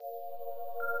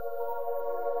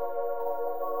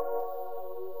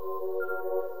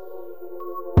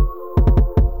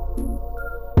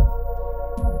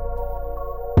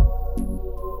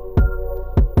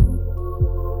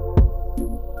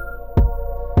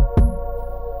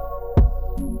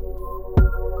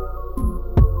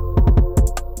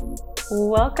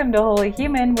Welcome to Holy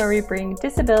Human, where we bring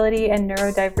disability and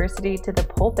neurodiversity to the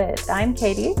pulpit. I'm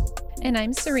Katie. And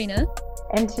I'm Serena.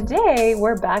 And today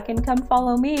we're back in Come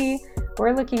Follow Me.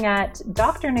 We're looking at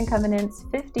Doctrine and Covenants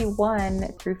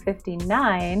 51 through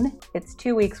 59. It's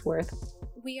 2 weeks worth.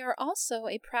 We are also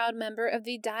a proud member of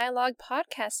the Dialogue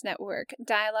Podcast Network.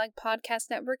 Dialogue Podcast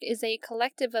Network is a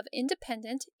collective of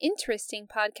independent, interesting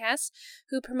podcasts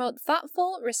who promote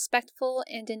thoughtful, respectful,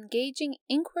 and engaging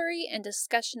inquiry and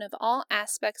discussion of all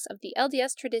aspects of the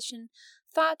LDS tradition,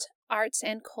 thought, arts,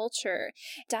 and culture.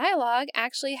 Dialogue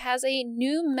actually has a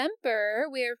new member.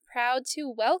 We're proud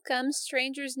to welcome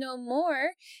Strangers No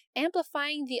More,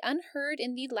 amplifying the unheard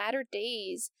in the latter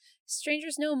days.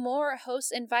 Strangers No More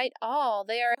hosts Invite All.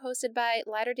 They are hosted by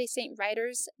Latter-day Saint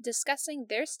writers discussing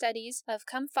their studies of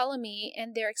Come Follow Me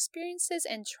and their experiences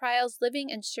and trials living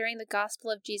and sharing the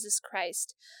gospel of Jesus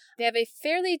Christ. They have a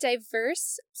fairly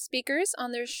diverse speakers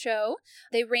on their show.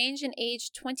 They range in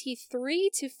age 23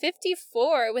 to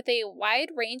 54 with a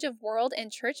wide range of world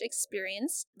and church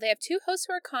experience. They have 2 hosts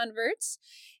who are converts,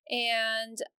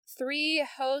 and 3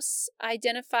 hosts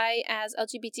identify as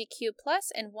LGBTQ+,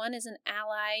 and 1 is an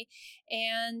ally,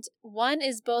 and 1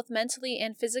 is both mentally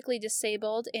and physically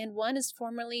disabled, and 1 is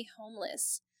formerly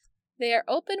homeless. They are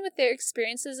open with their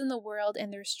experiences in the world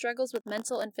and their struggles with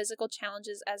mental and physical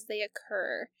challenges as they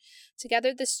occur.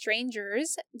 Together, the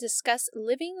Strangers discuss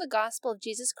living the gospel of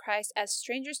Jesus Christ as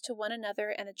strangers to one another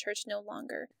and the church no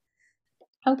longer.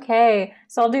 Okay,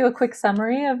 so I'll do a quick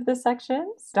summary of the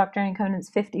sections. Doctrine and Covenants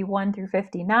 51 through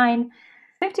 59.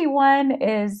 51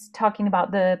 is talking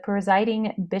about the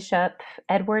presiding bishop,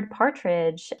 Edward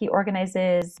Partridge. He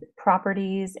organizes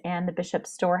properties and the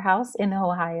bishop's storehouse in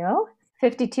Ohio.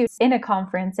 52 is in a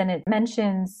conference, and it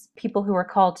mentions people who are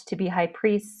called to be high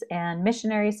priests and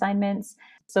missionary assignments.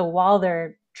 So while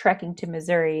they're trekking to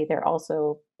Missouri, they're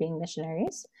also being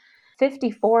missionaries.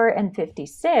 54 and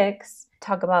 56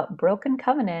 talk about broken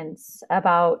covenants,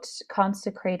 about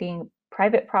consecrating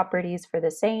private properties for the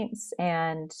saints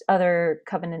and other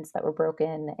covenants that were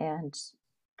broken, and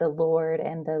the Lord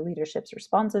and the leadership's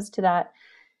responses to that.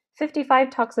 55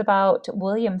 talks about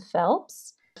William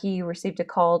Phelps. He received a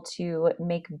call to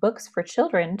make books for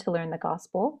children to learn the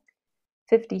gospel.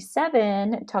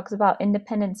 57 talks about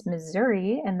Independence,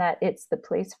 Missouri, and that it's the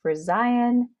place for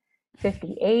Zion.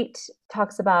 58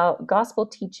 talks about gospel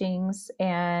teachings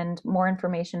and more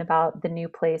information about the new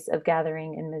place of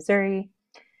gathering in Missouri.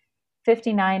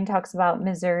 59 talks about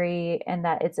Missouri and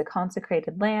that it's a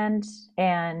consecrated land,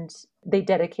 and they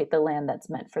dedicate the land that's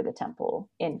meant for the temple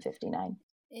in 59.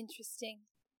 Interesting.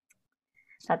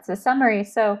 That's the summary.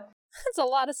 So that's a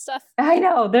lot of stuff. I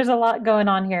know there's a lot going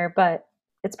on here, but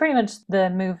it's pretty much the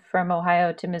move from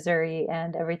Ohio to Missouri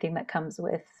and everything that comes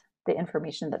with the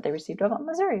information that they received about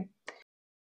Missouri.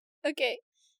 Okay,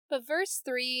 but verse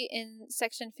 3 in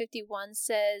section 51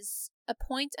 says,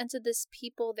 "Appoint unto this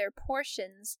people their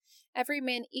portions, every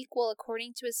man equal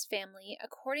according to his family,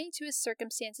 according to his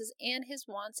circumstances and his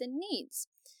wants and needs."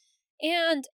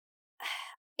 And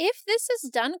if this is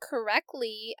done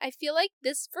correctly, I feel like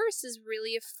this verse is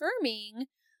really affirming.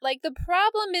 Like, the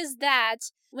problem is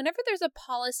that whenever there's a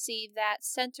policy that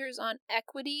centers on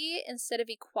equity instead of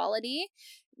equality,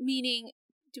 meaning,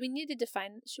 should we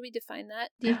define that,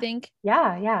 do you think?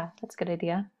 Yeah, that's a good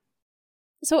idea.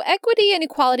 So equity and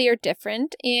equality are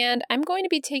different, and I'm going to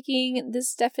be taking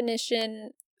this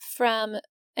definition from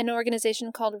an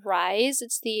organization called RISE.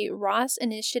 It's the Ross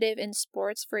Initiative in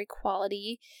Sports for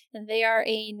Equality, and they are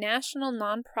a national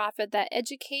nonprofit that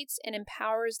educates and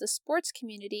empowers the sports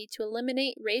community to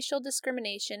eliminate racial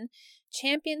discrimination,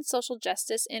 champion social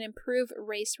justice, and improve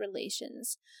race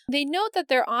relations. They note that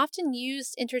they're often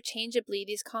used interchangeably,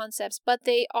 these concepts, but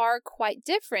they are quite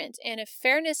different, and if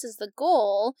fairness is the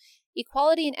goal,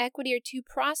 equality and equity are 2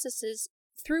 processes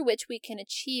through which we can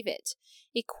achieve it.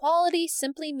 Equality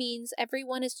simply means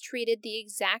everyone is treated the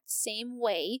exact same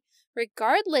way,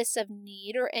 regardless of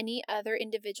need or any other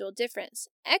individual difference.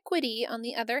 Equity, on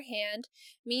the other hand,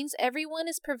 means everyone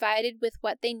is provided with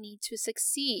what they need to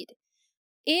succeed.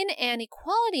 In an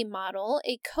equality model,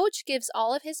 a coach gives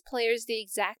all of his players the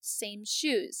exact same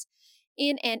shoes.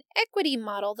 In an equity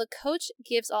model, the coach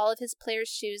gives all of his players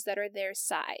shoes that are their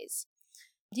size.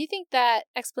 Do you think that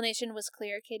explanation was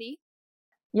clear, Katie?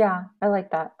 Yeah, I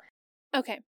like that.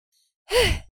 Okay.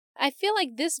 I feel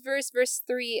like this verse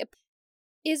 3,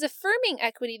 is affirming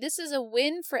equity. This is a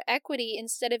win for equity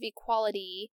instead of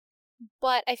equality.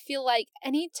 But I feel like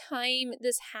anytime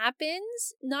this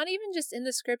happens, not even just in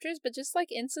the scriptures, but just like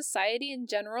in society in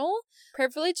general,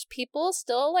 privileged people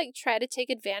still like try to take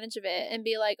advantage of it and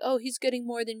be like, oh, he's getting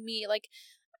more than me. Like,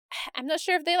 I'm not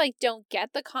sure if they like don't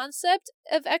get the concept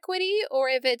of equity or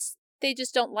if it's they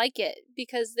just don't like it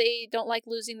because they don't like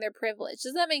losing their privilege.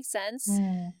 Does that make sense?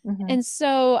 Mm-hmm. And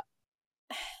so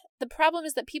the problem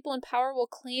is that people in power will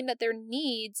claim that their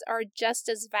needs are just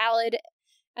as valid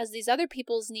as these other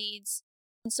people's needs.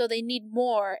 And so they need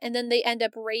more. And then they end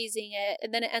up raising it.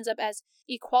 And then it ends up as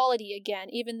equality again,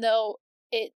 even though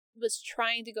it was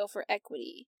trying to go for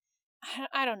equity.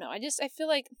 I don't know. I feel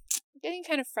like I'm getting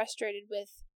kind of frustrated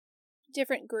with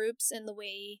different groups and the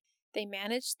way they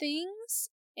manage things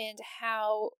and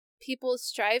how people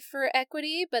strive for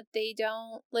equity, but they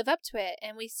don't live up to it.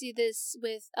 And we see this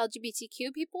with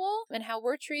LGBTQ people and how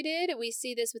we're treated. We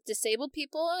see this with disabled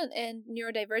people and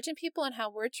neurodivergent people and how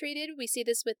we're treated. We see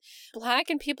this with Black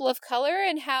and people of color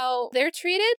and how they're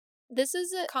treated. This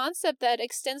is a concept that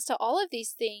extends to all of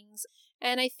these things.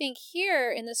 And I think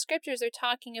here in the scriptures, they're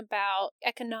talking about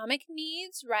economic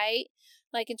needs, right?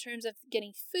 Like in terms of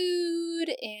getting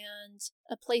food and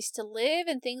a place to live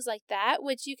and things like that,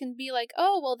 which you can be like,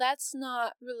 oh, well, that's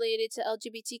not related to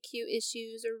LGBTQ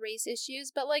issues or race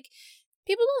issues. But like,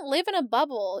 people don't live in a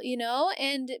bubble, you know?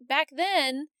 And back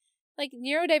then, like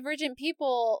neurodivergent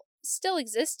people still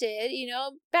existed, you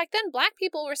know? Back then, Black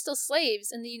people were still slaves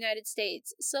in the United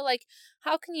States. So like,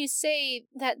 how can you say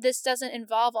that this doesn't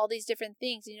involve all these different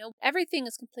things? You know, everything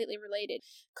is completely related.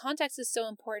 Context is so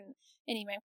important.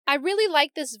 Anyway, I really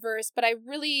like this verse, but I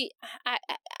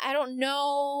don't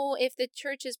know if the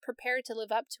church is prepared to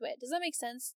live up to it. Does that make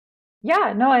sense?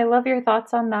 Yeah, no, I love your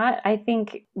thoughts on that. I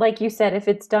think, like you said, if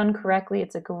it's done correctly,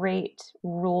 it's a great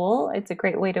rule. It's a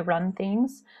great way to run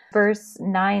things. Verse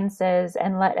 9 says,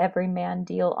 "And let every man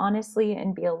deal honestly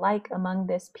and be alike among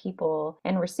this people,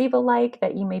 and receive alike,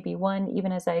 that ye may be one,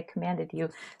 even as I commanded you."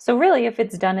 So really, if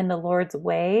it's done in the Lord's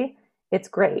way, it's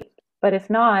great. But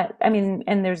if not, I mean,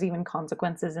 and there's even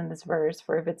consequences in this verse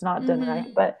for if it's not done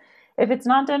right. But if it's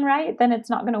not done right, then it's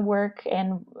not going to work.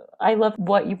 And I love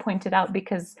what you pointed out,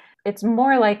 because it's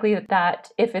more likely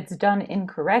that if it's done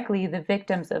incorrectly, the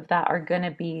victims of that are going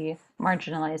to be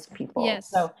marginalized people. Yes.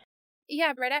 So,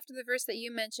 yeah, right after the verse that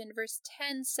you mentioned, verse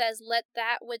 10 says, "Let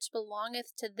that which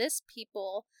belongeth to this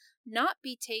people not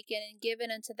be taken and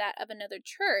given unto that of another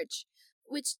church,"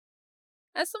 which,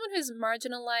 as someone who's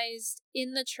marginalized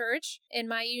in the church in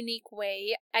my unique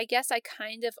way, I guess I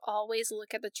kind of always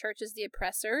look at the church as the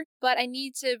oppressor, but I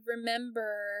need to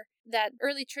remember that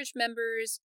early church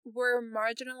members were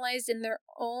marginalized in their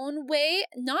own way,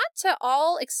 not to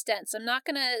all extents. I'm not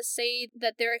going to say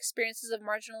that their experiences of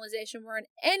marginalization were in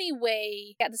any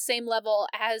way at the same level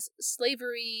as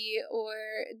slavery or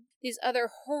these other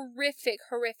horrific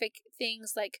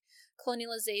things like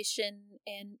colonialization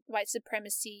and white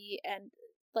supremacy and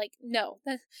like, no.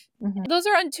 Those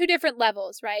are on two different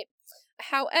levels, right?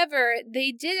 However,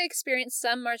 they did experience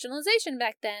some marginalization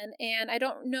back then, and I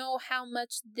don't know how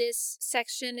much this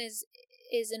section is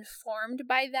informed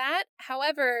by that.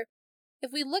 However,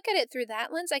 if we look at it through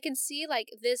that lens, I can see like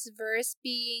this verse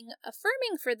being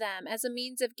affirming for them as a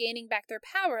means of gaining back their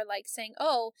power, like saying,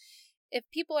 oh, if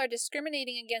people are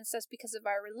discriminating against us because of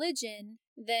our religion,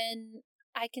 then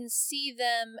I can see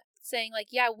them saying like,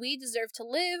 yeah, we deserve to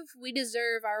live, we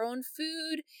deserve our own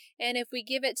food, and if we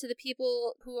give it to the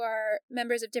people who are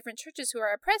members of different churches who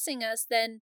are oppressing us,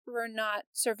 then we're not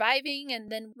surviving,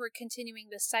 and then we're continuing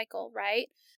this cycle, right?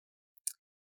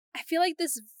 I feel like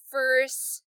this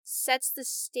verse sets the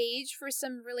stage for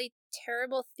some really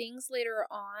terrible things later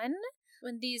on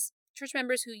when these church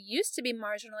members who used to be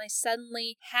marginalized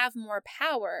suddenly have more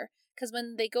power. Because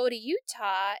when they go to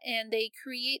Utah and they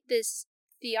create this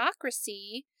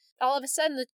theocracy, all of a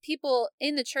sudden the people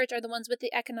in the church are the ones with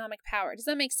the economic power. Does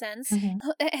that make sense?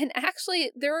 And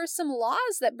actually, there were some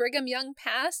laws that Brigham Young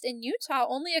passed in Utah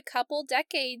only a couple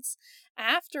decades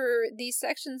after these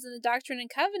sections in the Doctrine and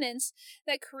Covenants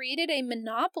that created a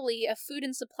monopoly of food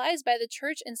and supplies by the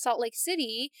church in Salt Lake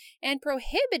City and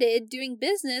prohibited doing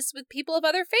business with people of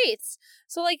other faiths.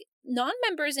 So, like,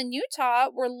 non-members in Utah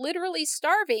were literally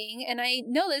starving, and I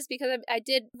know this because I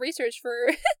did research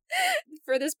for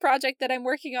for this project that I'm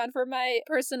working on for my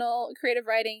personal creative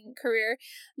writing career.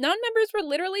 Non-members were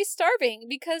literally starving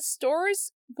because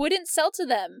stores wouldn't sell to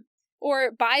them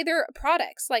or buy their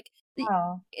products. Like,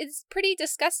 wow. It's pretty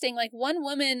disgusting. Like, one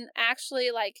woman actually,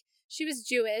 like, she was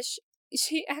Jewish.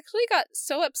 She actually got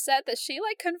so upset that she,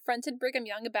 like, confronted Brigham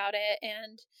Young about it,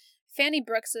 and Fanny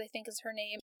Brooks, I think is her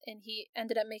name, and he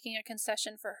ended up making a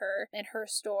concession for her in her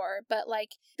store. But,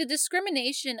 like, the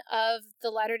discrimination of the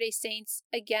Latter-day Saints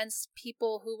against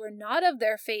people who were not of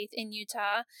their faith in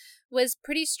Utah was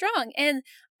pretty strong. And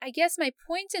I guess my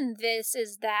point in this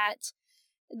is that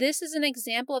this is an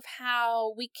example of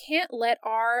how we can't let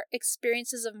our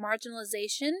experiences of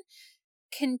marginalization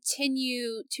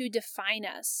continue to define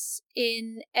us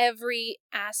in every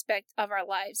aspect of our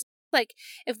lives. Like,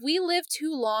 if we live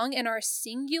too long in our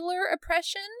singular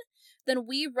oppression, then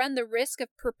we run the risk of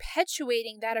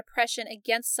perpetuating that oppression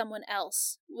against someone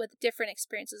else with different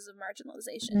experiences of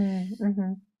marginalization.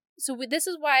 Mm-hmm. So this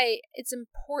is why it's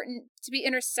important to be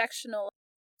intersectional.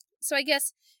 So I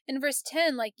guess in verse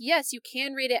 10, like, yes, you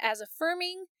can read it as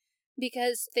affirming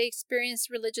because they experienced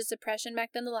religious oppression back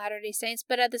then, the Latter-day Saints,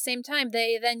 but at the same time,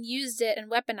 they then used it and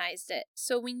weaponized it.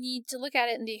 So we need to look at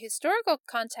it in the historical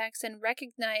context and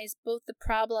recognize both the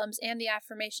problems and the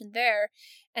affirmation there.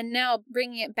 And now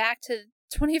bringing it back to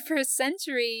 21st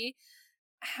century,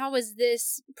 how is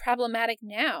this problematic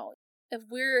now? If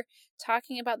we're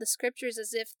talking about the scriptures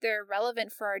as if they're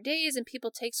relevant for our days and people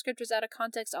take scriptures out of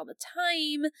context all the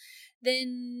time,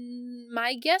 then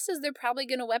my guess is they're probably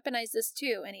going to weaponize this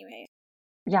too anyway.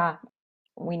 Yeah,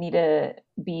 we need to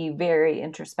be very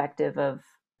introspective of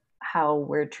how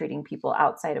we're treating people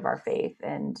outside of our faith,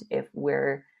 and if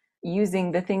we're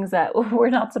using the things that we're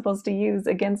not supposed to use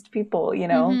against people,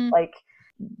 like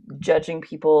judging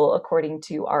people according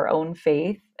to our own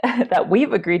faith that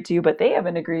we've agreed to, but they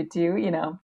haven't agreed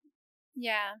to,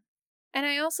 Yeah. And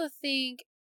I also think,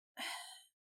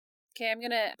 okay, I'm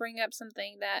going to bring up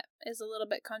something that is a little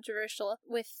bit controversial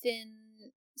within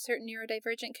certain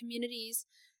neurodivergent communities.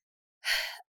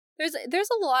 There's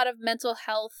a lot of mental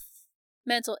health,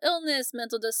 mental illness,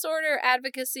 mental disorder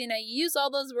advocacy, and I use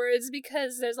all those words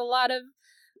because there's a lot of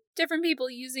different people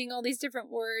using all these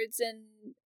different words,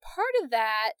 and part of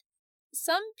that,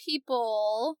 some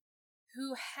people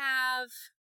who have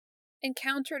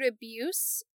encountered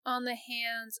abuse on the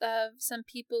hands of some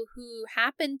people who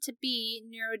happen to be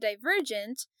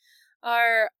neurodivergent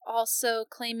are also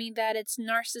claiming that it's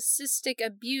Narcissistic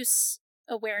Abuse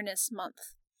Awareness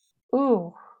Month.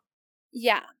 Ooh.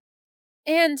 Yeah.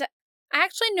 And I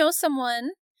actually know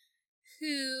someone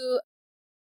who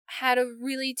had a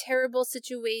really terrible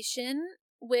situation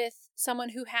with someone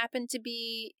who happened to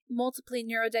be multiply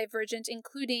neurodivergent,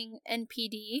 including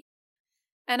NPD.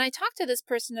 And I talked to this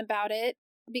person about it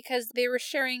because they were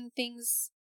sharing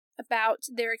things about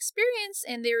their experience,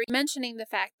 and they were mentioning the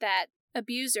fact that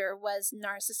abuser was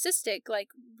narcissistic, like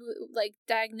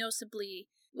diagnosably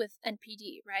with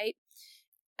NPD, right?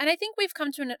 And I think we've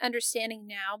come to an understanding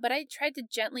now, but I tried to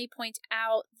gently point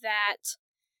out that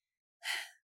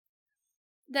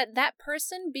that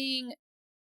person being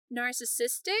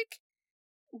narcissistic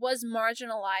was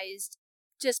marginalized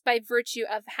just by virtue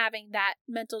of having that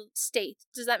mental state.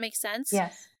 Does that make sense?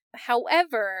 Yes.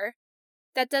 However,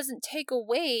 that doesn't take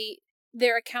away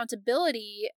their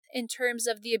accountability in terms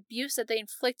of the abuse that they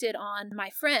inflicted on my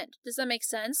friend. Does that make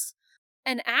sense?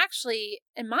 And actually,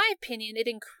 in my opinion, it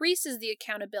increases the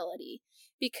accountability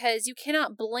because you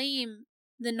cannot blame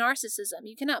the narcissism.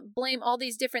 You cannot blame all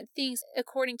these different things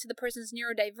according to the person's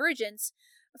neurodivergence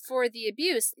for the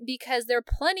abuse, because there are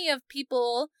plenty of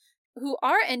people who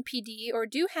are NPD or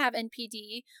do have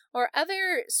NPD or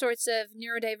other sorts of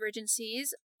neurodivergencies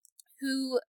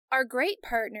who are great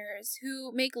partners,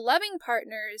 who make loving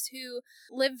partners, who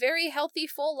live very healthy,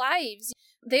 full lives.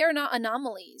 They are not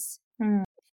anomalies. I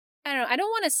don't know. I don't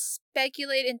want to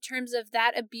speculate in terms of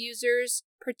that abuser's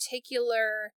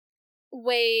particular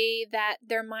way that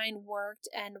their mind worked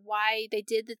and why they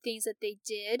did the things that they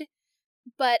did.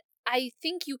 But I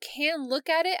think you can look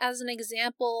at it as an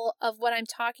example of what I'm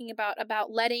talking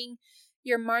about letting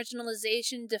your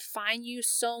marginalization define you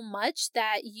so much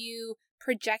that you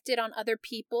project it on other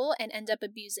people and end up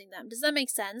abusing them. Does that make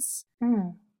sense?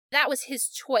 That was his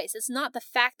choice. It's not the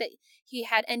fact that he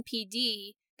had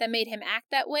NPD that made him act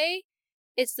that way.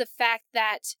 It's the fact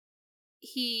that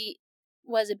he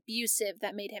was abusive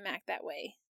that made him act that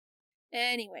way.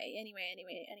 Anyway.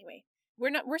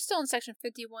 We're still in section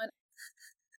 51.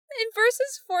 In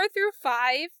verses 4 through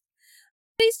 5,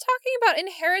 he's talking about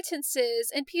inheritances,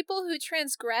 and people who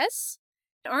transgress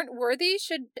aren't worthy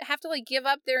should have to give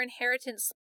up their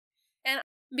inheritance. And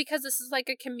because this is like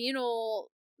a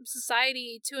communal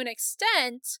society to an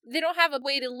extent, they don't have a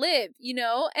way to live,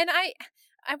 And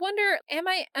I wonder, am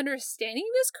I understanding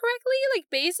this correctly?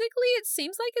 Basically, it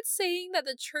seems like it's saying that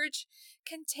the church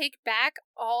can take back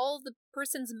all the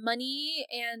person's money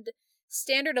and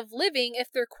standard of living if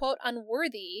they're, quote,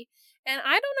 unworthy. And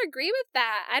I don't agree with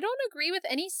that. I don't agree with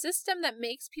any system that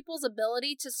makes people's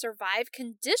ability to survive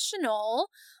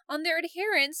conditional on their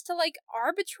adherence to like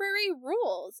arbitrary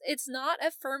rules. It's not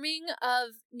affirming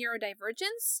of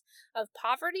neurodivergence, of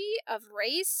poverty, of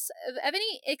race, of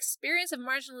any experience of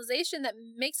marginalization that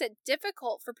makes it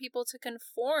difficult for people to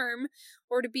conform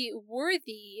or to be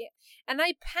worthy. And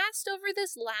I passed over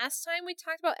this last time we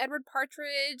talked about Edward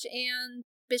Partridge and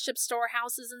bishop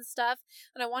storehouses and stuff,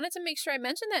 and I wanted to make sure I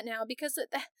mention that now because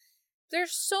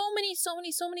there's so many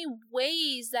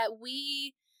ways that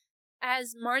we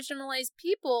as marginalized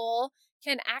people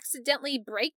can accidentally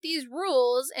break these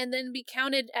rules and then be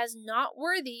counted as not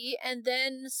worthy, and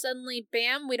then suddenly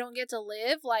bam, we don't get to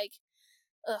live. Like,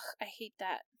 ugh, I hate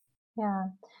that. Yeah,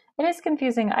 it is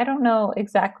confusing. I don't know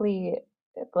exactly,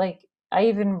 like, I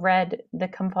even read the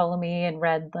Come Follow Me and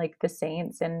read like the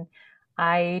Saints, and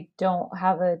I don't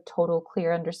have a total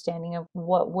clear understanding of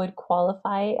what would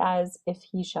qualify as if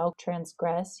he shall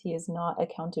transgress, he is not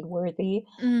accounted worthy.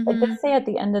 It does say at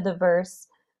the end of the verse,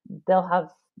 they'll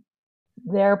have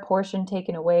their portion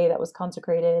taken away that was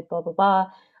consecrated, blah, blah,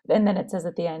 blah. And then it says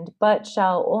at the end, but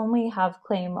shall only have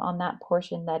claim on that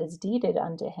portion that is deeded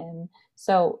unto him.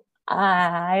 So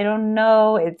I don't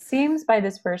know. It seems by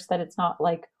this verse that it's not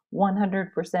like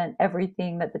 100%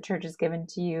 everything that the church has given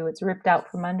to you, it's ripped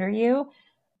out from under you.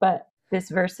 But this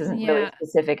verse isn't really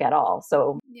specific at all.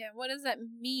 So yeah, what does that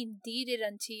mean, deeded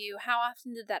unto you? How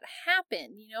often did that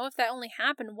happen? You know, if that only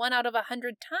happened 1 out of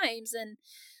 100 times, then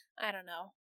I don't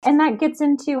know. And that gets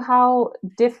into how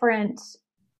different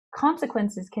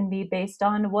consequences can be based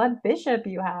on what bishop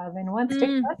you have and what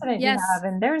stake president you have.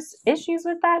 And there's issues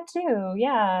with that too.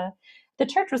 Yeah. The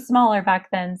church was smaller back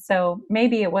then, so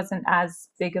maybe it wasn't as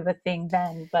big of a thing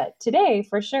then, but today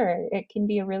for sure it can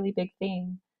be a really big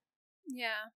thing.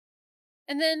 Yeah.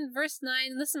 And then verse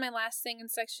 9, this is my last thing in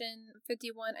section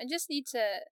 51. I just need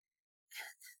to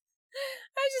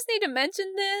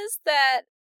mention this, that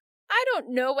I don't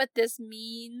know what this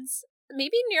means.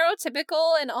 Maybe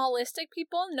neurotypical and holistic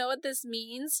people know what this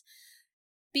means.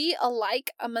 Be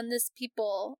alike among this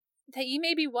people, that ye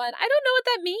may be one. I don't know what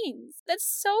that means. That's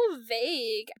so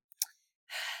vague.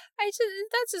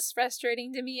 That's just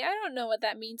frustrating to me. I don't know what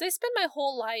that means. I spend my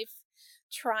whole life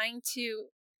trying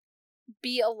to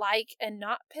be alike and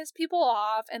not piss people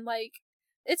off, and like,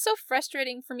 it's so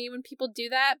frustrating for me when people do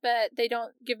that, but they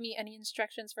don't give me any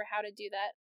instructions for how to do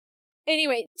that.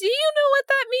 Anyway, do you know what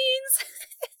that means?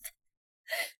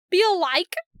 Be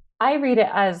alike? I read it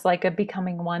as like a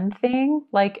becoming one thing,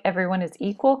 like everyone is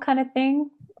equal kind of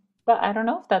thing. But I don't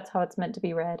know if that's how it's meant to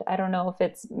be read. I don't know if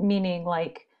it's meaning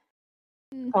like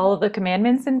follow the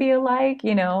commandments and be alike,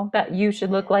 you know, that you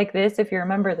should look like this if you're a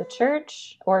member of the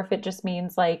church, or if it just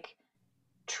means like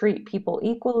treat people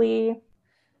equally.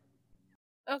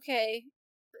 Okay.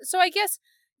 So I guess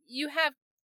you have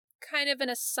kind of an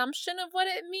assumption of what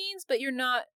it means, but you're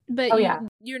not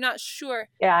you're not sure.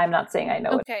 Yeah, I'm not saying I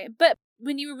know it. Okay, but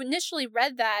when you initially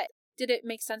read that, did it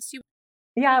make sense to you?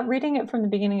 Yeah, reading it from the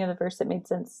beginning of the verse, it made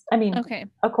sense. I mean,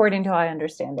 according to how I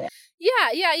understand it.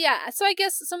 Yeah. So I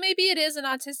guess, so maybe it is an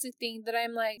autistic thing that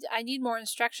I'm like, I need more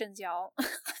instructions, y'all.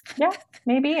 Yeah,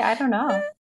 maybe. I don't know. Okay.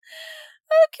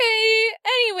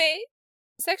 Anyway,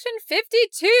 section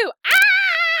 52.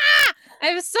 Ah! I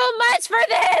have so much for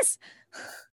this.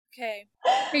 Okay.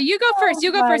 Here, you go first.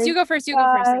 You go first.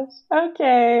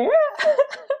 Okay.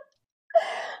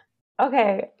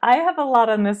 Okay, I have a lot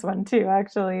on this one too,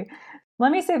 actually.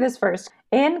 Let me say this first.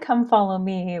 In Come Follow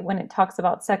Me, when it talks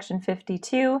about section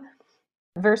 52,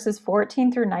 verses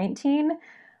 14 through 19,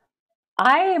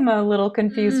 I am a little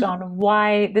confused on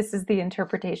why this is the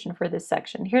interpretation for this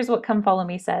section. Here's what Come Follow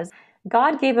Me says.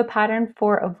 God gave a pattern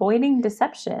for avoiding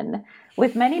deception.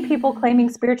 With many people claiming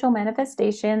spiritual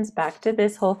manifestations, back to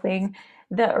this whole thing,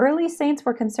 the early saints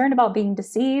were concerned about being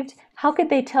deceived. How could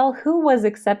they tell who was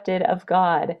accepted of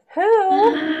God?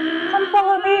 Who? Come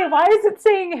follow me. Why is it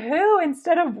saying who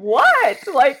instead of what?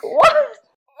 Like, what?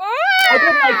 I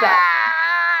didn't like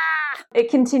that. It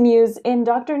continues, in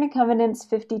Doctrine and Covenants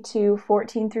 52,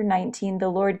 14 through 19, the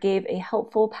Lord gave a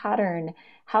helpful pattern.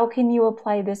 How can you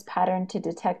apply this pattern to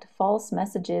detect false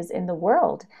messages in the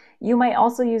world? You might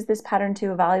also use this pattern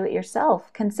to evaluate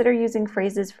yourself. Consider using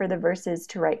phrases for the verses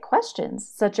to write questions,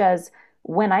 such as,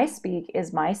 when I speak,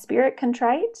 is my spirit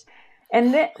contrite?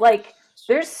 And then, like,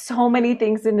 there's so many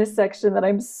things in this section that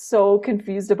I'm so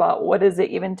confused about. What is it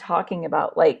even talking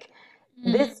about? Like,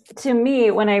 this, to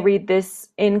me, when I read this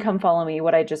in Come Follow Me,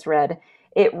 what I just read,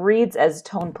 it reads as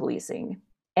tone policing.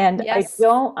 And I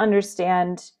don't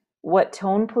understand what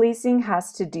tone policing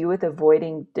has to do with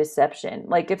avoiding deception.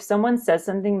 Like if someone says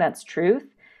something that's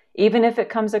truth, even if it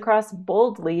comes across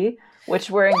boldly, which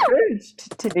we're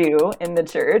encouraged to do in the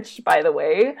church, by the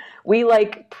way, we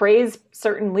like praise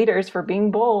certain leaders for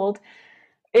being bold.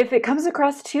 If it comes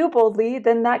across too boldly,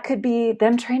 then that could be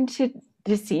them trying to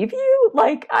deceive you.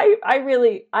 Like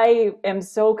I am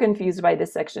so confused by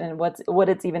this section and what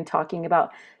it's even talking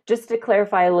about. Just to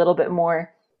clarify a little bit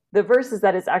more, the verses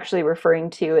that it's actually referring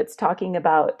to, it's talking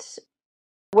about,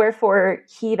 wherefore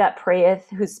he that prayeth,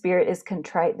 whose spirit is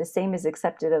contrite, the same is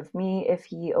accepted of me, if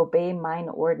he obey mine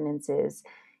ordinances.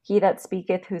 He that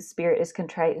speaketh, whose spirit is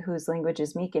contrite, whose language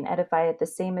is meek and edifieth, the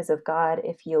same is of God,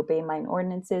 if he obey mine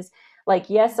ordinances. Like,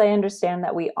 yes, I understand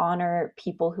that we honor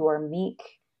people who are meek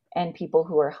and people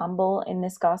who are humble in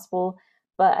this gospel,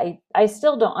 but I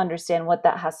still don't understand what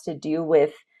that has to do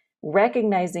with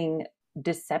recognizing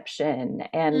deception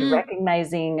and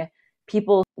recognizing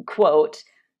people, quote,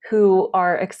 who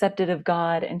are accepted of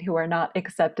God and who are not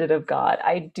accepted of God.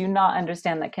 I do not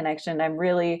understand that connection. I'm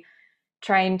really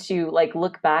trying to like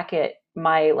look back at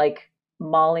my like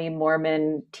Molly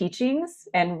Mormon teachings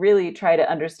and really try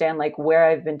to understand like where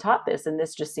I've been taught this, and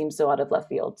this just seems so out of left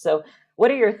field. So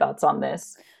what are your thoughts on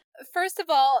this? First of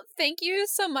all, thank you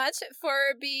so much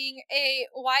for being a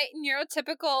white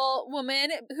neurotypical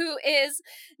woman who is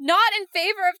not in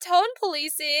favor of tone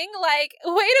policing. Like,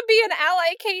 way to be an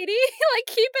ally, Katie. Like,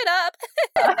 keep it up.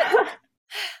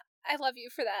 I love you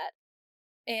for that.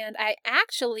 And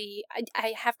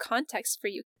I have context for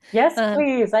you. Yes,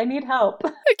 please. I need help.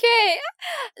 Okay.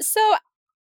 So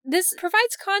this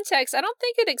provides context. I don't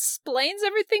think it explains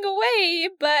everything away,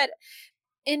 but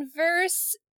in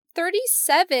verse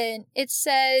 37, it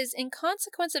says, in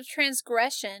consequence of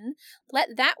transgression,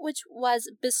 let that which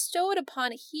was bestowed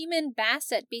upon Heman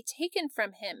Bassett be taken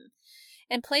from him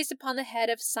and placed upon the head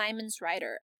of Simon's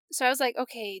rider. So I was like,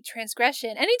 okay,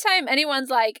 transgression. Anytime anyone's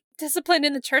like disciplined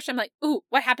in the church, I'm like, ooh,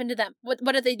 what happened to them? What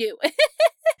did they do?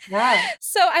 Yeah.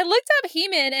 So I looked up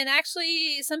Heman, and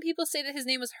actually some people say that his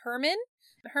name was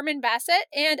Herman Bassett,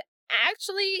 and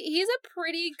actually he's a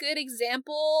pretty good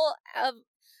example of,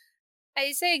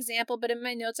 I say example, but in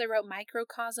my notes I wrote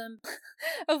microcosm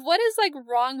of what is like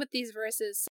wrong with these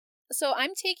verses. So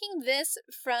I'm taking this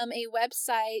from a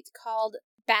website called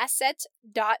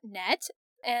Bassett.net,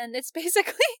 and it's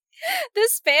basically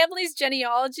this family's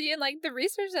genealogy and like the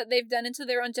research that they've done into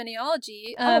their own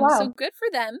genealogy. Oh, wow. So good for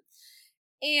them.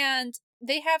 And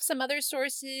they have some other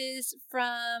sources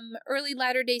from early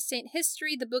Latter-day Saint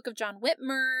history, the Book of John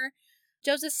Whitmer,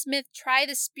 Joseph Smith, Try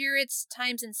the Spirits,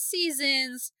 Times and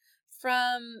Seasons,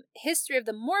 from History of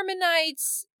the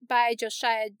Mormonites by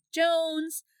Josiah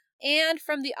Jones, and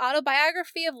from the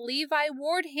autobiography of Levi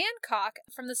Ward Hancock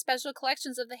from the special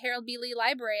collections of the Harold B. Lee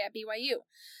Library at BYU.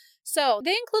 So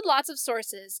they include lots of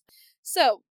sources.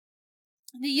 So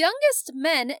the youngest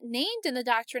men named in the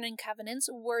Doctrine and Covenants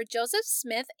were Joseph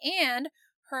Smith and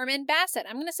Herman Bassett.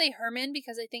 I'm going to say Herman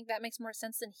because I think that makes more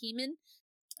sense than Heman.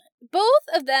 Both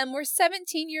of them were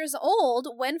 17 years old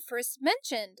when first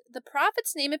mentioned. The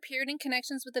prophet's name appeared in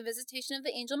connections with the visitation of the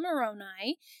angel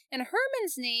Moroni, and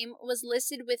Herman's name was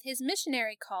listed with his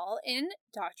missionary call in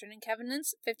Doctrine and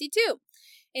Covenants 52.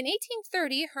 In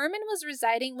 1830, Herman was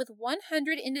residing with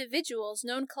 100 individuals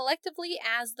known collectively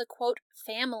as the, quote,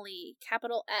 family,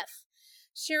 capital F,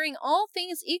 sharing all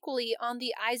things equally on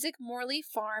the Isaac Morley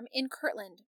farm in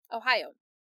Kirtland, Ohio.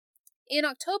 In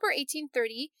October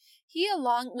 1830, he,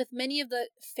 along with many of the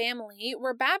family,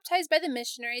 were baptized by the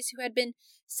missionaries who had been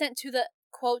sent to the,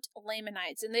 quote,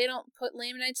 Lamanites. And they don't put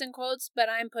Lamanites in quotes, but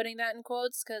I'm putting that in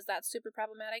quotes because that's super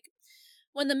problematic.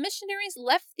 When the missionaries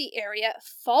left the area,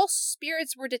 false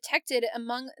spirits were detected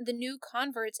among the new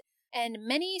converts, and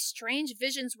many strange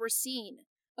visions were seen.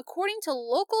 According to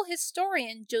local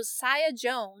historian Josiah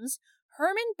Jones,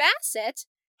 Herman Bassett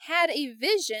had a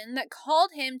vision that called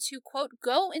him to, quote,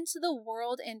 go into the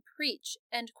world and preach,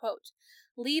 end quote.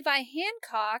 Levi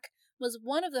Hancock was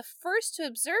one of the first to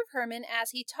observe Herman as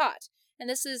he taught, and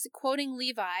this is quoting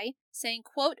Levi, saying,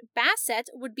 quote, Bassett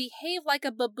would behave like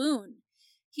a baboon.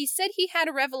 He said he had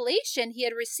a revelation he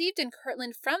had received in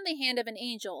Kirtland from the hand of an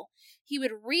angel. He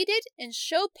would read it and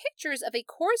show pictures of a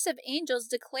chorus of angels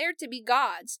declared to be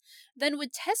gods, then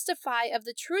would testify of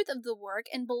the truth of the work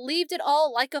and believed it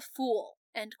all like a fool.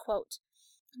 End quote.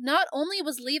 Not only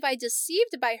was Levi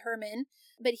deceived by Herman,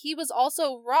 but he was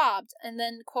also robbed. And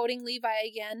then quoting Levi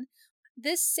again,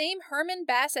 this same Herman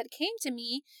Bassett came to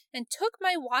me and took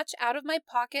my watch out of my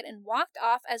pocket and walked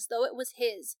off as though it was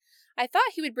his. I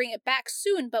thought he would bring it back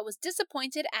soon, but was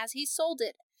disappointed as he sold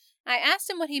it. I asked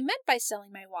him what he meant by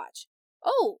selling my watch.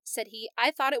 Oh, said he,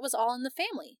 I thought it was all in the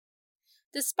family.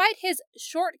 Despite his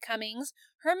shortcomings,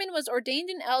 Herman was ordained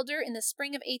an elder in the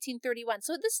spring of 1831.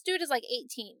 So this dude is like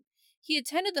 18. He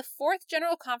attended the 4th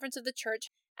General Conference of the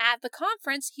church. At the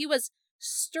conference, he was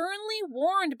sternly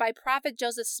warned by Prophet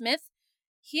Joseph Smith,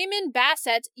 "Heman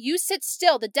Bassett, you sit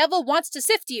still. The devil wants to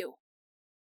sift you."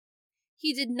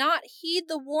 He did not heed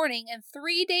the warning, and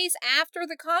 3 days after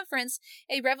the conference,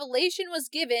 a revelation was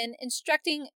given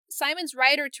instructing Simon's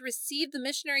writer to receive the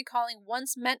missionary calling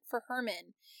once meant for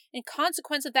Herman. In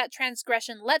consequence of that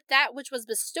transgression, let that which was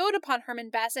bestowed upon Herman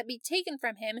Bassett be taken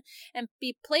from him and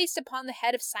be placed upon the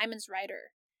head of Simon's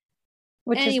writer.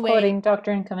 Which is quoting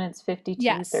Doctrine and Covenants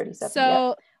 52:37. Yes. So,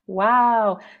 yep.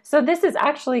 Wow. So this is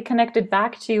actually connected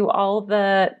back to all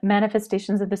the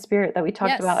manifestations of the Spirit that we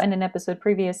talked about in an episode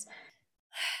previous.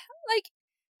 Like,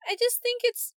 I just think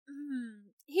it's,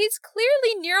 he's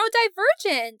clearly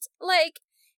neurodivergent. Like,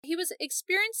 he was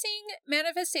experiencing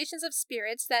manifestations of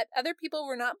spirits that other people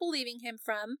were not believing him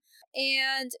from,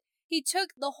 and he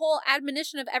took the whole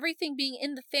admonition of everything being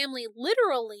in the family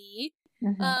literally,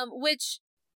 which,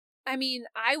 I mean,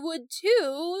 I would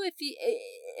too,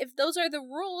 if those are the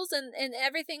rules and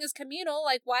everything is communal.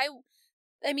 Like, why,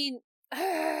 I mean...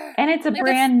 and it's a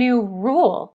brand new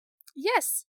rule.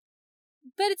 Yes.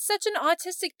 But it's such an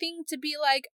autistic thing to be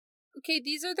like, okay,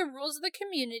 these are the rules of the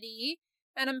community,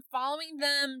 and I'm following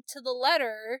them to the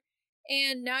letter,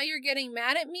 and now you're getting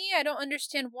mad at me? I don't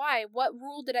understand why. What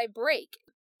rule did I break?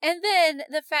 And then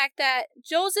the fact that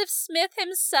Joseph Smith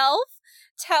himself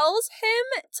tells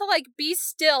him to, like, be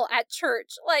still at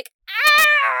church. Like,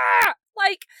 ah!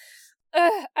 Like,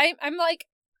 I'm like,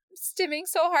 stimming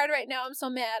so hard right now. I'm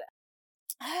so mad.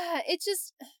 It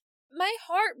just, my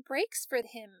heart breaks for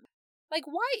him. Like,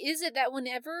 why is it that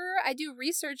whenever I do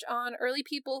research on early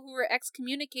people who were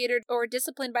excommunicated or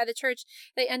disciplined by the church,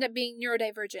 they end up being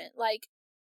neurodivergent? Like,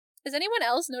 is anyone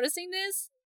else noticing this?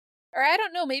 Or I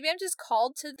don't know, maybe I'm just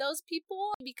called to those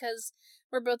people because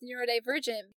we're both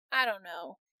neurodivergent. I don't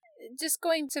know. Just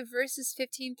going to verses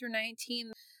 15 through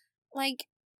 19, like,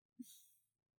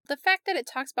 the fact that it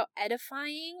talks about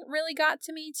edifying really got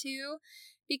to me too,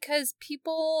 because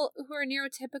people who are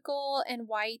neurotypical and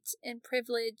white and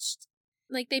privileged,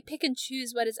 like, they pick and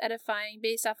choose what is edifying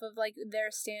based off of, like,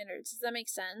 their standards. Does that make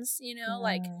sense? You know,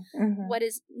 like, what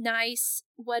is nice,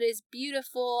 what is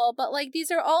beautiful, but, like, these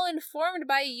are all informed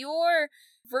by your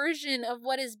version of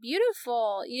what is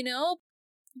beautiful, you know?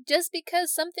 Just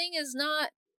because something is not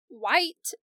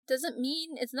white doesn't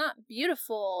mean it's not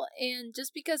beautiful, and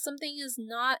just because something is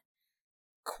not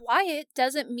quiet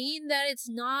doesn't mean that it's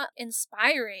not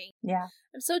inspiring. Yeah.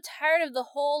 I'm so tired of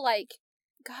the whole, like,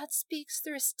 God speaks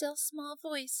through a still small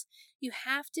voice. You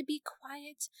have to be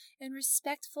quiet and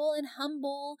respectful and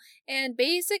humble, and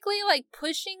basically, like,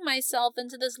 pushing myself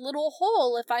into this little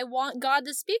hole if I want God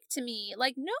to speak to me.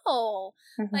 Like, no.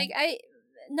 Like,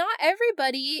 not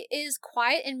everybody is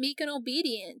quiet and meek and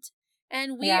obedient,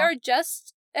 and we are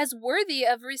just as worthy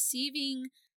of receiving,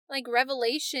 like,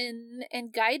 revelation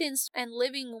and guidance and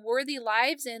living worthy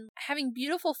lives and having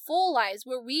beautiful, full lives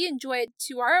where we enjoy it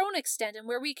to our own extent and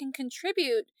where we can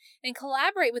contribute and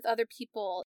collaborate with other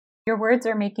people. Your words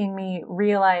are making me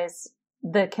realize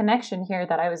the connection here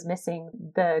that I was missing.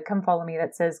 The Come Follow Me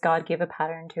that says God gave a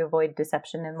pattern to avoid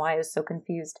deception and why I was so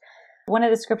confused. One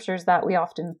of the scriptures that we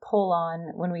often pull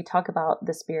on when we talk about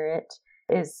the Spirit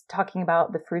is talking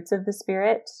about the fruits of the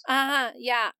Spirit.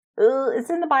 Yeah. It's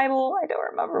in the Bible. I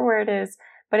don't remember where it is,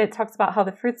 but it talks about how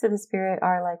the fruits of the Spirit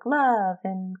are like love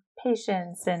and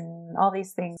patience and all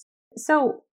these things.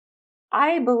 So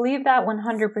I believe that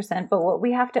 100%, but what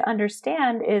we have to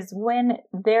understand is when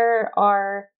there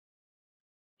are,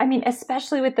 I mean,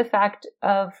 especially with the fact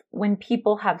of when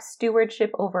people have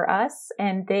stewardship over us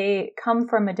and they come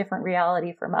from a different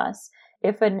reality from us.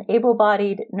 If an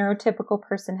able-bodied neurotypical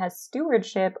person has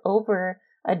stewardship over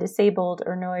a disabled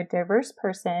or neurodiverse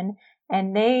person,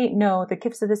 and they know the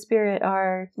gifts of the Spirit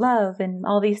are love and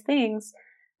all these things,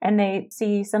 and they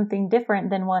see something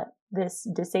different than what this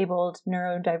disabled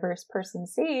neurodiverse person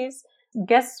sees,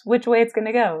 guess which way it's going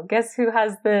to go? Guess who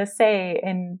has the say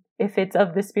in if it's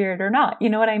of the Spirit or not? You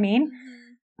know what I mean?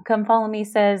 Come Follow Me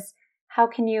says, how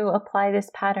can you apply this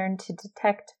pattern to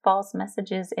detect false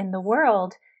messages in the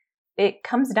world? It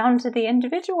comes down to the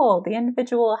individual. The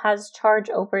individual has charge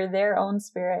over their own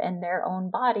spirit and their own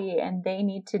body, and they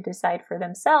need to decide for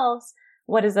themselves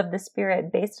what is of the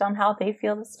Spirit based on how they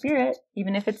feel the Spirit,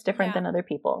 even if it's different than other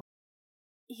people.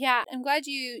 Yeah, I'm glad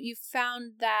you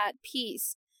found that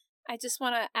piece. I just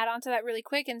want to add on to that really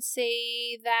quick and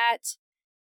say that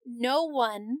no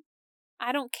one,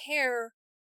 I don't care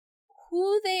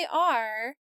who they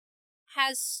are,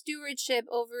 has stewardship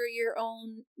over your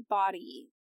own body.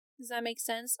 Does that make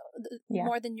sense? Yeah.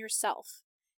 More than yourself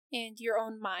and your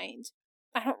own mind.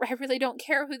 I really don't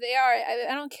care who they are.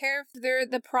 I don't care if they're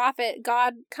the prophet,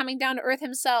 God coming down to earth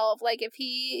himself. Like, if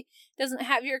he doesn't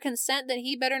have your consent, then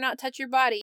he better not touch your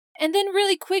body. And then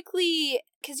really quickly,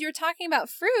 because you're talking about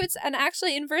fruits, and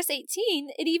actually in verse 18,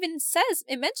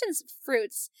 it mentions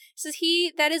fruits. It says,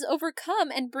 he that is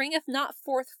overcome and bringeth not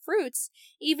forth fruits,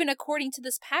 even according to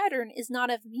this pattern, is not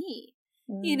of me.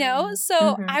 You know?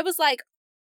 So I was like,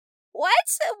 what?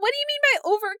 What do you mean by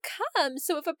overcome?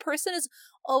 So if a person is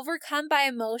overcome by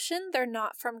emotion, they're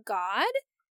not from God?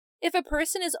 If a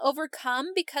person is overcome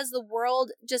because the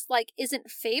world just like isn't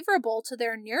favorable to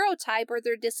their neurotype or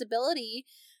their disability,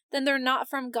 then they're not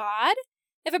from God?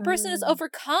 If a person is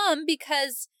overcome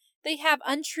because they have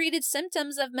untreated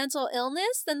symptoms of mental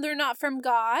illness, then they're not from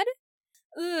God?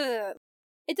 Ugh.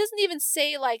 It doesn't even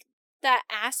say like that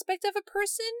aspect of a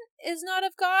person is not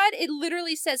of God. It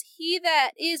literally says, he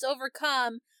that is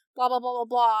overcome, blah, blah, blah, blah,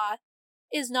 blah,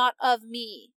 is not of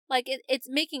me. Like, it's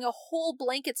making a whole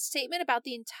blanket statement about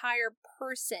the entire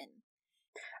person.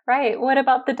 Right. What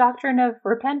about the doctrine of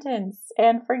repentance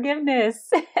and forgiveness?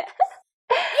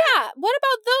 Yeah, what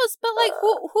about those? But like,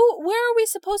 where are we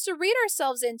supposed to read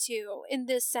ourselves into in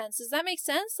this sense? Does that make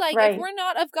sense? Like, Right. if we're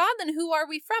not of God, then who are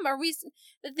we from? Are we?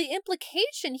 The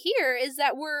implication here is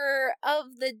that we're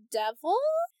of the devil.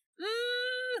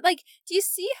 Like, do you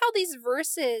see how these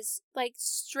verses like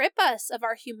strip us of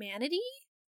our humanity?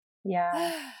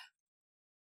 Yeah.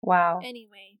 Wow.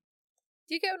 Anyway,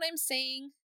 do you get what I'm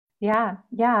saying? Yeah.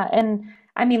 Yeah. And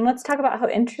I mean, let's talk about how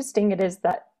interesting it is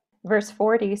that verse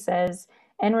 40 says,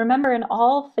 and remember in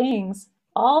all things,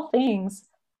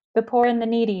 the poor and the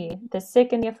needy, the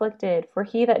sick and the afflicted, for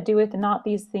he that doeth not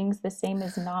these things, the same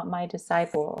is not my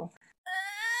disciple.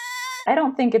 I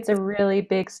don't think it's a really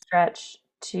big stretch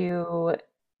to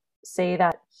say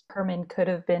that Herman could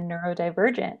have been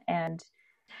neurodivergent. And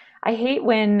I hate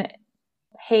when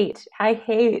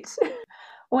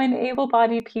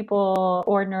able-bodied people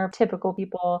or neurotypical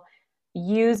people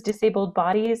use disabled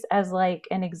bodies as like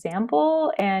an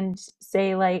example and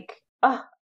say like, oh,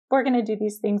 we're going to do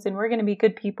these things and we're going to be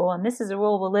good people and this is a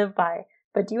rule we'll live by.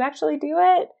 But do you actually do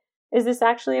it? Is this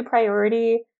actually a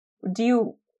priority? Do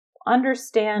you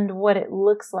understand what it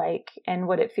looks like and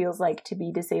what it feels like to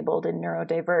be disabled and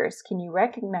neurodiverse? Can you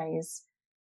recognize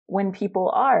when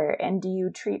people are, and do you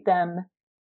treat them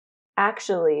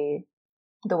actually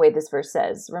the way this verse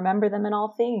says, remember them in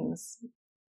all things?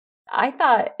 I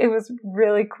thought it was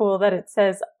really cool that it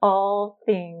says all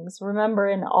things. Remember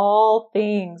in all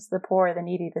things the poor, the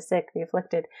needy, the sick, the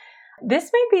afflicted.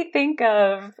 This made me think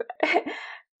of,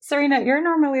 Serena, you're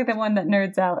normally the one that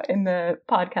nerds out in the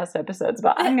podcast episodes,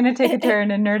 but I'm going to take a turn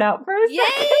and nerd out for a second.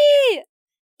 Yay!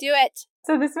 Do it.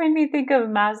 So this made me think of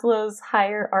Maslow's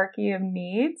hierarchy of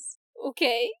needs.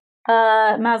 Okay.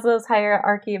 Maslow's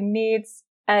hierarchy of needs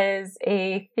is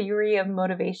a theory of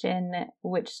motivation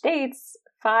which states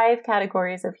 5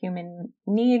 categories of human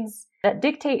needs that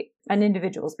dictate an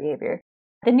individual's behavior.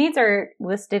 The needs are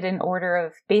listed in order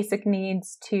of basic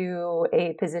needs to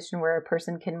a position where a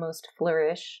person can most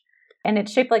flourish. And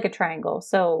it's shaped like a triangle.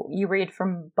 So you read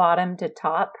from bottom to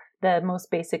top. The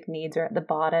most basic needs are at the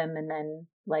bottom, and then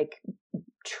like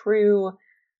true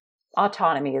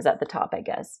autonomy is at the top, I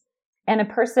guess. And a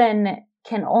person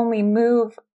can only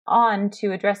move on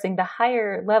to addressing the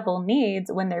higher level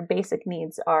needs when their basic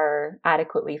needs are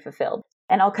adequately fulfilled.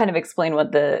 And I'll kind of explain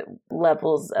what the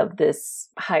levels of this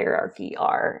hierarchy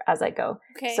are as I go.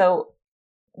 Okay. So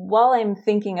while I'm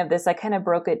thinking of this, I kind of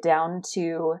broke it down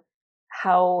to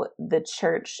how the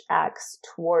church acts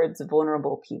towards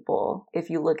vulnerable people. If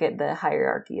you look at the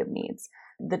hierarchy of needs,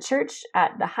 the church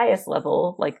at the highest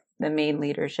level, like the main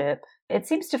leadership, it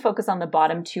seems to focus on the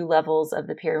bottom 2 levels of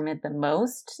the pyramid the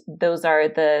most. Those are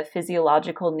the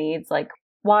physiological needs like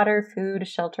water, food,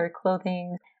 shelter,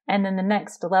 clothing. And then the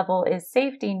next level is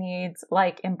safety needs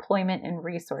like employment and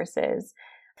resources.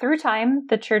 Through time,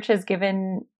 the church has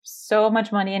given so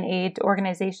much money and aid to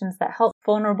organizations that help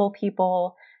vulnerable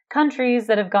people, countries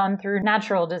that have gone through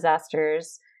natural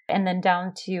disasters, and then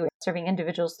down to serving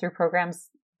individuals through programs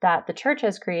that the church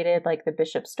has created, like the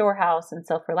Bishop Storehouse and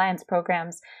self-reliance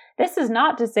programs. This is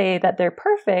not to say that they're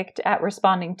perfect at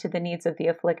responding to the needs of the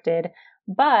afflicted,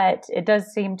 but it does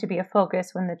seem to be a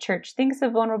focus when the church thinks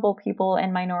of vulnerable people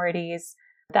and minorities.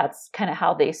 That's kind of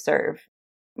how they serve.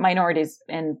 Minorities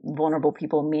and vulnerable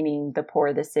people, meaning the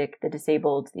poor, the sick, the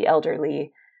disabled, the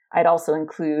elderly. I'd also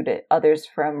include others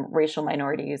from racial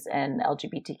minorities and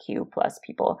LGBTQ plus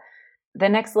people. The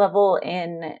next level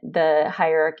in the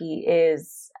hierarchy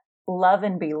is love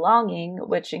and belonging,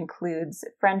 which includes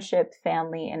friendship,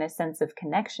 family, and a sense of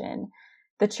connection.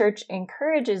 the church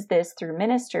encourages this through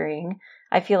ministering,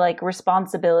 I feel like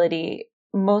responsibility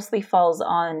mostly falls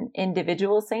on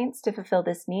individual saints to fulfill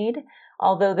this need,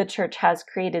 although the church has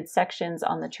created sections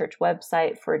on the church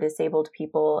website for disabled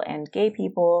people and gay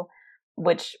people,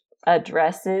 which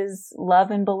addresses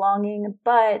love and belonging.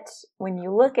 But when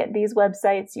you look at these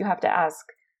websites, you have to ask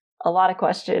a lot of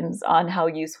questions on how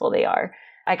useful they are.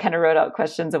 I kind of wrote out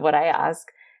questions of what I ask.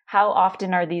 How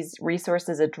often are these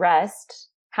resources addressed?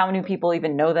 How many people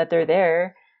even know that they're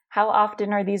there? How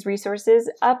often are these resources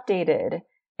updated?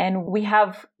 And we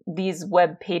have these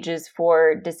web pages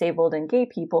for disabled and gay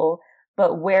people,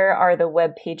 but where are the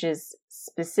web pages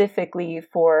specifically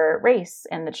for race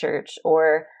and the church,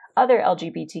 or other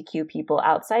LGBTQ people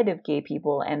outside of gay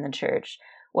people and the church?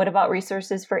 What about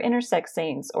resources for intersex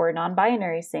saints or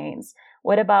non-binary saints?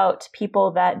 What about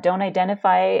people that don't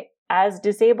identify as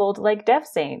disabled, like deaf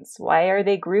saints? Why are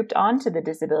they grouped onto the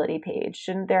disability page?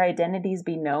 Shouldn't their identities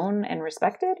be known and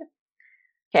respected?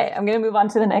 Okay, I'm going to move on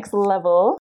to the next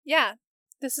level. Yeah,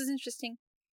 this is interesting.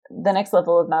 The next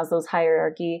level of Maslow's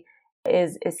hierarchy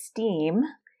is esteem.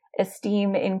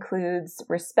 Esteem includes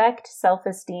respect,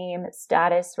 self-esteem,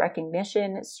 status,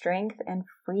 recognition, strength, and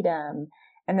freedom.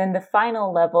 And then the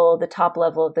final level, the top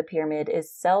level of the pyramid,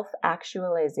 is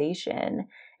self-actualization.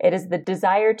 It is the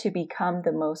desire to become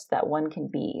the most that one can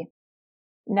be.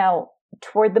 Now,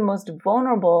 toward the most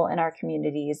vulnerable in our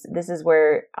communities, this is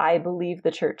where I believe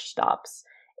the church stops.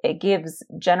 It gives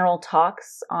general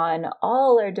talks on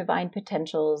all our divine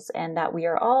potentials and that we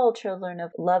are all children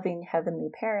of loving heavenly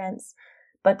parents,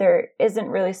 but there isn't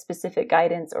really specific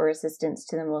guidance or assistance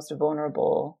to the most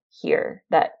vulnerable here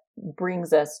that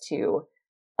brings us to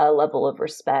a level of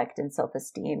respect and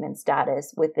self-esteem and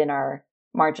status within our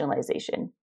marginalization.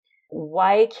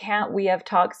 Why can't we have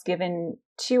talks given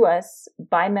to us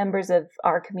by members of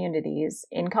our communities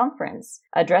in conference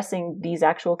addressing these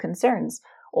actual concerns?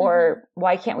 Or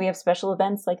why can't we have special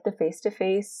events like the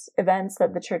face-to-face events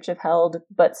that the church have held,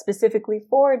 but specifically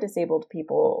for disabled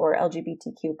people or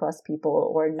LGBTQ plus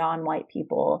people or non-white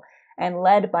people and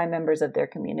led by members of their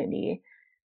community?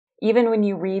 Even when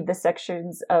you read the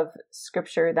sections of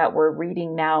scripture that we're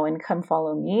reading now in Come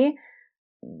Follow Me,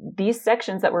 these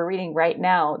sections that we're reading right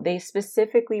now, they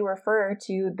specifically refer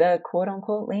to the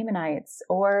quote-unquote Lamanites,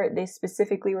 or they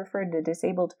specifically refer to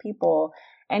disabled people.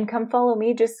 And Come Follow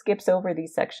Me just skips over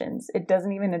these sections. It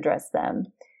doesn't even address them.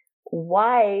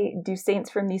 Why do saints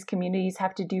from these communities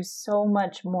have to do so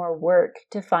much more work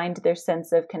to find their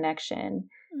sense of connection,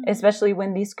 especially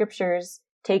when these scriptures,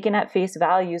 taken at face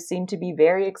value, seem to be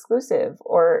very exclusive,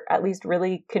 or at least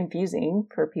really confusing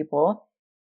for people?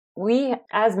 We,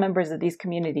 as members of these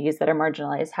communities that are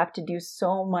marginalized, have to do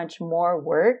so much more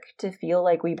work to feel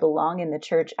like we belong in the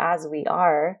church as we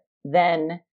are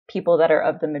than people that are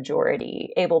of the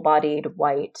majority, able-bodied,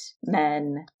 white,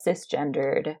 men,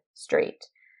 cisgendered, straight.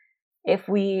 If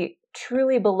we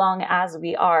truly belong as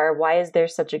we are, why is there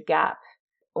such a gap?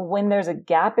 When there's a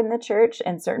gap in the church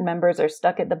and certain members are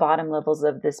stuck at the bottom levels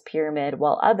of this pyramid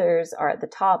while others are at the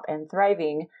top and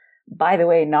thriving, by the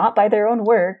way, not by their own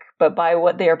work, but by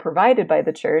what they are provided by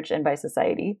the church and by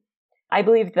society, I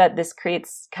believe that this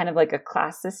creates kind of like a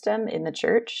class system in the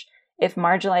church. If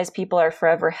marginalized people are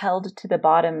forever held to the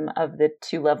bottom of the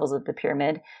two levels of the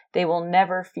pyramid, they will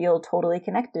never feel totally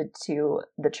connected to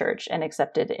the church and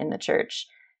accepted in the church.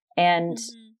 And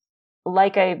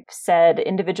like I said,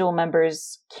 individual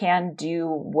members can do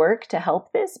work to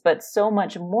help this, but so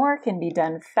much more can be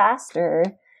done faster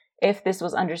if this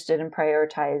was understood and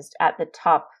prioritized at the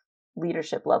top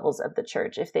leadership levels of the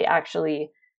church. If they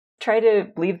actually try to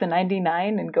leave the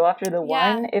 99 and go after the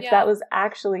one, if that was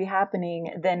actually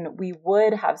happening, then we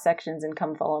would have sections in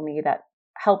Come Follow Me that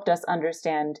helped us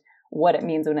understand what it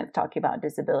means when it's talking about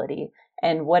disability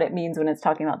and what it means when it's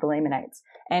talking about the Lamanites,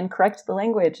 and correct the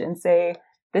language and say,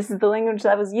 this is the language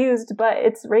that was used, but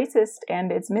it's racist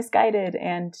and it's misguided,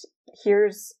 and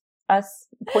here's us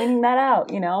pointing that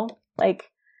out,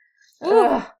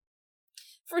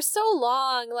 For so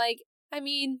long,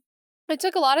 I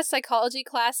took a lot of psychology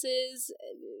classes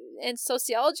and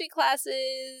sociology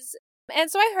classes, and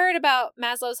so I heard about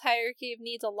Maslow's hierarchy of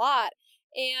needs a lot.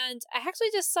 And I actually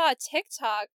just saw a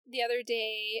TikTok the other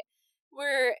day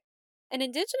where an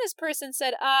Indigenous person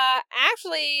said,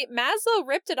 actually, Maslow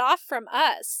ripped it off from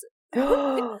us.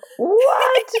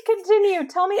 What? Continue.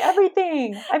 Tell me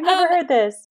everything. I've never heard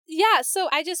this. Yeah, so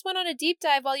I just went on a deep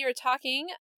dive while you were talking.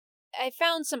 I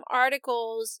found some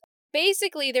articles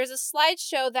Basically, there's a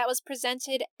slideshow that was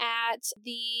presented at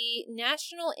the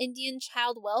National Indian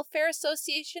Child Welfare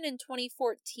Association in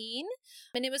 2014,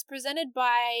 and it was presented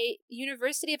by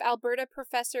University of Alberta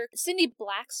professor Cindy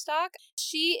Blackstock.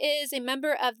 She is a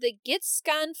member of the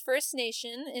Gitxsan First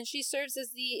Nation, and she serves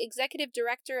as the executive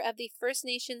director of the First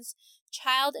Nations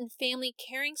Child and Family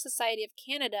Caring Society of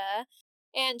Canada,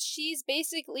 and she's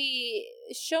basically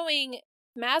showing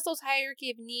Maslow's hierarchy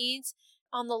of needs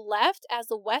on the left as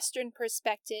the Western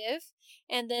perspective,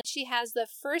 and then she has the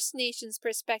First Nations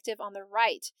perspective on the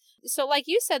right. So like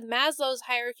you said, Maslow's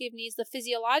hierarchy of needs, the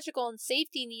physiological and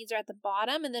safety needs are at the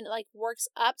bottom, and then it like works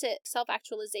up to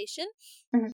self-actualization.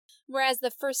 Mhm. Whereas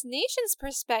the First Nations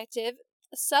perspective,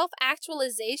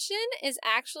 self-actualization is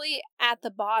actually at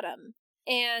the bottom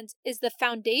and is the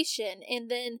foundation, and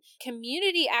then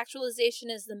community actualization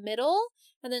is the middle,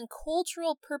 and then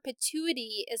cultural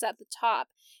perpetuity is at the top.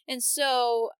 And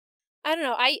so, I don't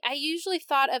know, I usually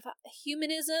thought of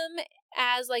humanism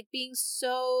as like being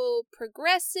so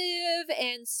progressive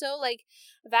and so like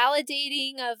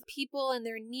validating of people and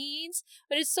their needs,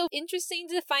 but it's so interesting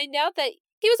to find out that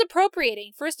he was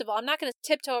appropriating. First of all, I'm not going to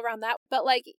tiptoe around that, but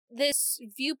like this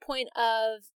viewpoint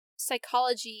of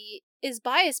psychology is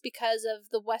biased because of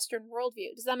the Western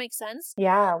worldview. Does that make sense?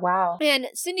 Yeah, wow. And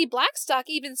Cindy Blackstock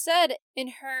even said in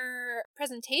her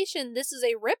presentation, this is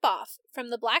a ripoff from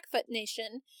the Blackfoot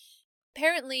Nation.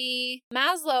 Apparently,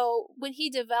 Maslow, when he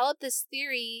developed this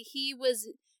theory, he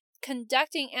was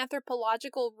conducting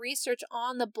anthropological research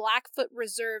on the Blackfoot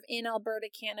Reserve in Alberta,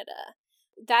 Canada.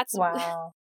 That's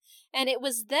wow. And it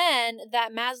was then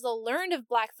that Maslow learned of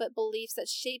Blackfoot beliefs that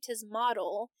shaped his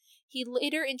model. He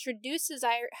later introduced his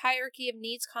hierarchy of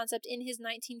needs concept in his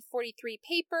 1943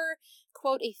 paper,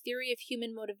 quote, A Theory of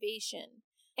Human Motivation.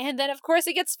 And then, of course,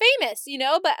 it gets famous, you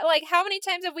know? But, like, how many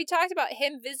times have we talked about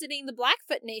him visiting the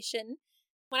Blackfoot Nation?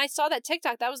 When I saw that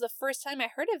TikTok, that was the first time I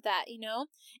heard of that, you know?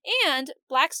 And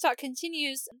Blackstock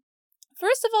continues,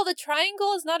 first of all, the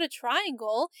triangle is not a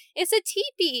triangle. It's a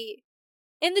teepee.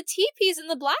 And the teepees in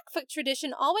the Blackfoot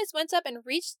tradition always went up and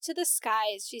reached to the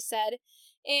skies, she said.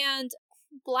 And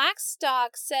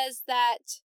Blackstock says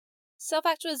that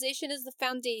self-actualization is the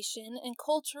foundation and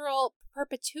cultural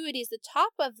perpetuity is the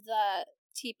top of the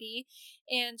teepee,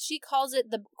 and she calls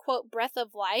it the, quote, breath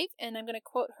of life, and I'm going to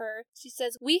quote her. She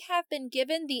says, we have been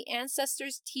given the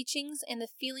ancestors' teachings and the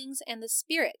feelings and the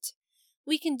spirit.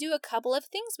 We can do a couple of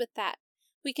things with that.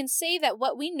 We can say that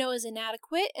what we know is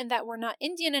inadequate and that we're not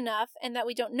Indian enough and that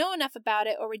we don't know enough about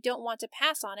it or we don't want to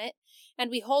pass on it, and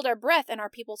we hold our breath and our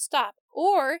people stop.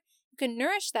 Or you can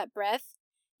nourish that breath.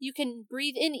 You can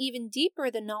breathe in even deeper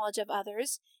the knowledge of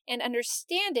others and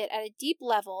understand it at a deep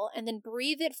level and then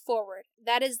breathe it forward.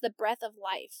 That is the breath of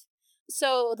life.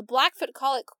 So the Blackfoot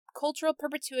call it cultural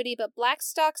perpetuity, but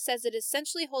Blackstock says it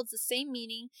essentially holds the same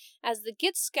meaning as the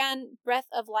Gitxsan breath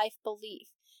of life belief.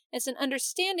 It's an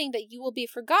understanding that you will be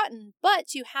forgotten,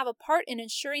 but you have a part in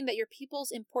ensuring that your people's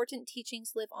important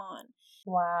teachings live on.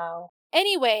 Wow.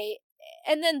 Anyway,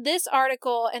 and then this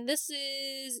article, and this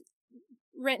is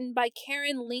written by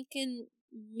Karen Lincoln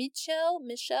Michel.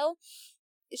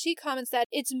 She comments that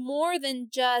it's more than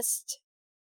just,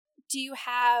 do you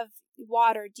have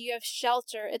water? Do you have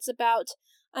shelter? It's about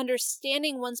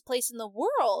understanding one's place in the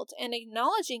world and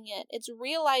acknowledging it. It's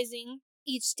realizing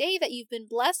each day that you've been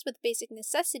blessed with basic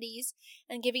necessities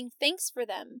and giving thanks for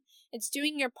them. It's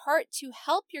doing your part to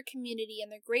help your community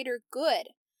and their greater good.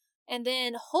 And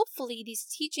then hopefully these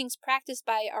teachings practiced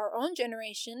by our own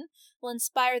generation will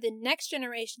inspire the next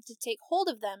generation to take hold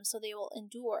of them so they will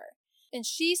endure. And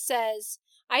she says,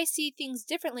 I see things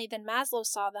differently than Maslow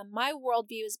saw them. My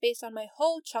worldview is based on my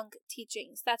Ho Chunk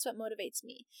teachings. That's what motivates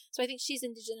me. So I think she's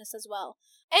Indigenous as well.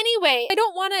 Anyway, I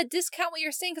don't want to discount what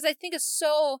you're saying because I think it's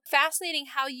so fascinating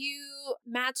how you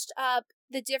matched up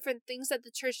the different things that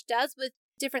the church does with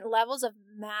different levels of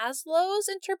Maslow's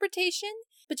interpretation.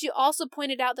 But you also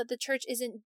pointed out that the church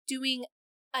isn't doing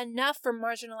enough for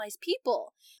marginalized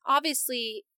people.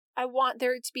 Obviously, I want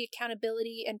there to be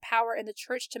accountability and power in the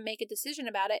church to make a decision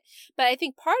about it. But I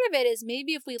think part of it is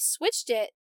maybe if we switched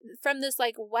it from this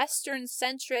like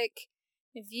Western-centric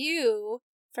view,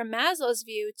 from Maslow's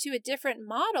view, to a different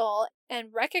model and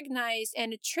recognized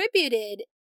and attributed,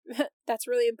 that's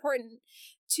really important,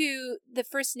 to the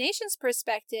First Nations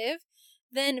perspective,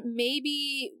 then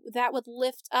maybe that would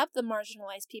lift up the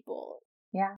marginalized people.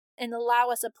 Yeah. And allow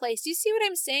us a place. Do you see what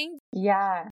I'm saying?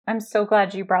 Yeah. I'm so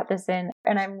glad you brought this in.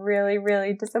 And I'm really,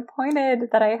 really disappointed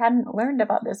that I hadn't learned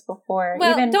about this before.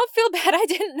 Well, don't feel bad. I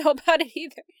didn't know about it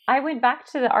either. I went back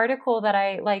to the article that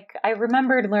I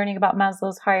remembered learning about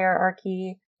Maslow's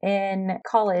hierarchy in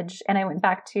college, and I went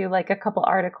back to like a couple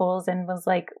articles and was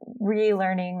like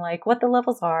relearning like what the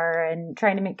levels are and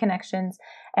trying to make connections.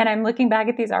 And I'm looking back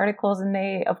at these articles and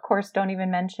they, of course, don't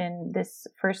even mention this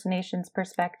First Nations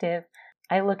perspective.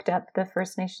 I looked up the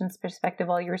First Nations perspective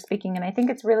while you were speaking, and I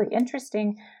think it's really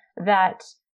interesting that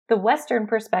the Western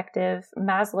perspective,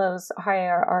 Maslow's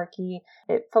hierarchy,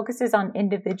 it focuses on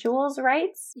individuals'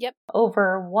 rights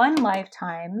over one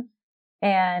lifetime.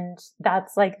 And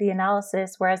that's like the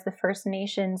analysis. Whereas the First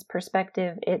Nations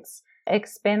perspective, it's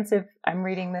expansive. I'm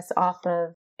reading this off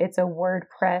of, it's a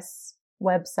WordPress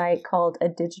website called A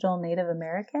Digital Native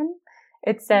American.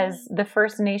 It says the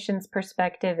First Nations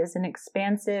perspective is an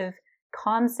expansive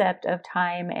concept of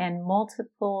time and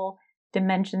multiple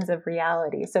dimensions of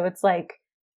reality. So it's like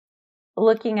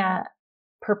looking at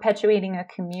perpetuating a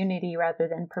community rather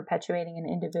than perpetuating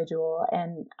an individual.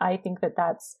 And I think that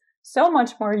that's so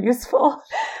much more useful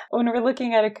when we're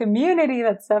looking at a community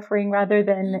that's suffering rather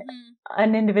than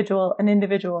an individual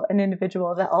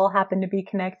that all happen to be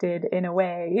connected in a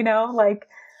way, you know, like,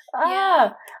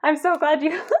 I'm so glad you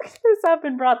looked this up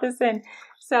and brought this in.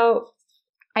 So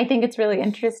I think it's really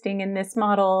interesting in this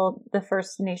model, the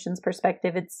First Nations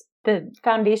perspective. It's the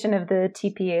foundation of the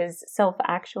TP is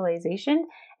self-actualization.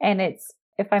 And it's,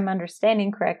 if I'm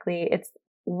understanding correctly, it's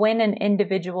when an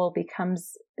individual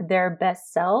becomes their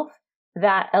best self,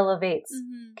 that elevates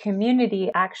community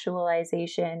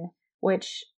actualization,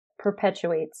 which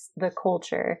perpetuates the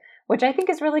culture, which I think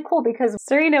is really cool because,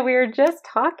 Serena, we were just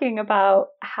talking about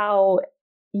how,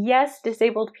 yes,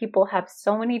 disabled people have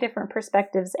so many different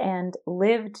perspectives and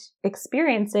lived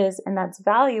experiences, and that's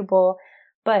valuable.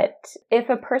 But if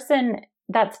a person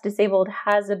that's disabled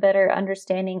has a better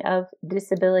understanding of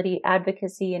disability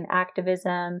advocacy and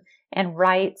activism and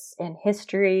rights and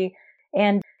history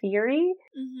and theory,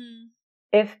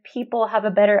 if people have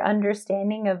a better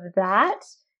understanding of that,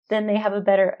 then they have a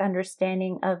better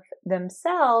understanding of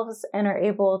themselves and are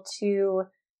able to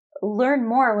learn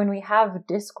more when we have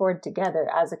discord together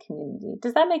as a community.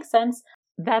 Does that make sense?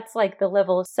 That's like the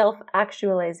level of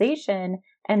self-actualization,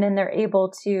 and then they're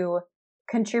able to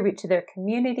contribute to their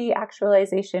community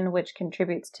actualization, which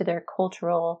contributes to their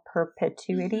cultural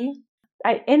perpetuity.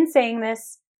 In saying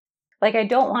this, like, I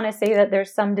don't want to say that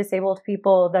there's some disabled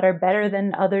people that are better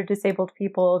than other disabled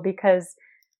people because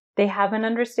they have an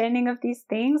understanding of these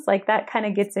things. Like, that kind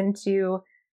of gets into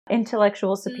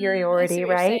intellectual superiority,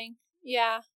 right?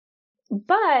 Yeah.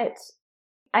 But,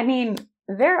 I mean,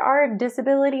 there are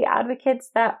disability advocates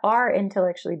that are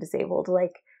intellectually disabled.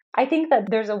 Like, I think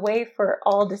that there's a way for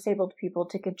all disabled people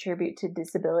to contribute to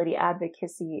disability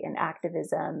advocacy and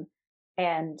activism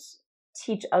and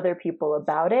teach other people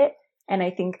about it. And I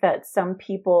think that some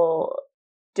people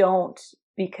don't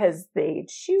because they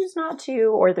choose not to,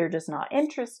 or they're just not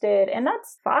interested. And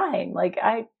that's fine. Like,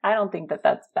 I don't think that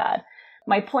that's bad.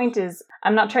 My point is,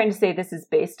 I'm not trying to say this is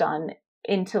based on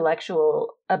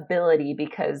intellectual ability,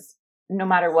 because no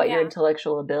matter what your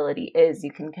intellectual ability is,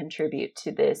 you can contribute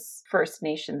to this First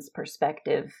Nations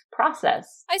perspective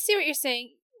process. I see what you're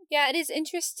saying. Yeah, it is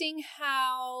interesting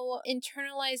how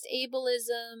internalized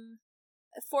ableism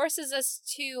forces us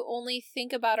to only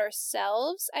think about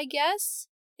ourselves, I guess,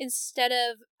 instead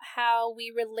of how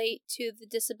we relate to the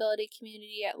disability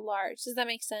community at large. Does that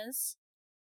make sense?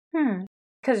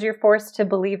 Because you're forced to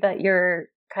believe that you're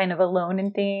kind of alone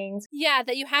in things. Yeah,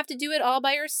 that you have to do it all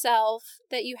by yourself,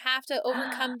 that you have to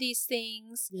overcome these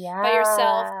things by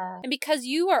yourself. And because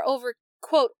you are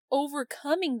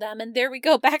overcoming them, and there we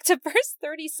go back to verse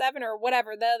 37 or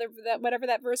whatever, whatever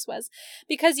that verse was.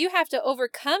 Because you have to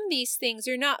overcome these things,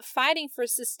 you're not fighting for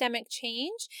systemic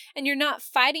change, and you're not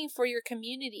fighting for your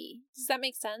community. Does that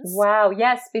make sense? Wow,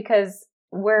 yes, because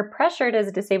we're pressured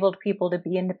as disabled people to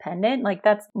be independent. Like,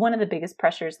 that's one of the biggest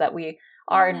pressures that we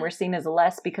are, and we're seen as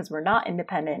less because we're not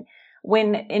independent.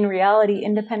 When in reality,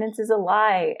 independence is a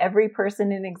lie. Every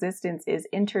person in existence is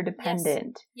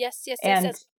interdependent. Yes.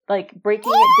 And like,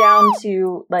 breaking it down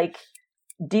to, like,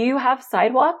 do you have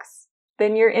sidewalks?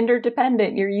 Then you're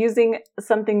interdependent. You're using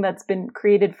something that's been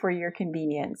created for your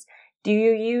convenience. Do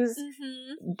you use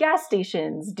gas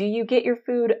stations? Do you get your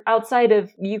food outside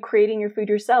of you creating your food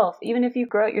yourself? Even if you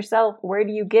grow it yourself, where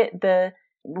do you get the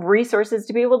resources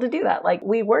to be able to do that? Like,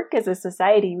 we work as a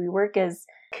society, we work as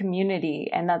community,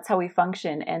 and that's how we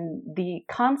function. And the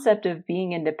concept of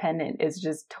being independent is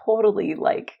just totally,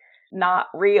 like, not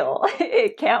real.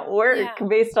 It can't work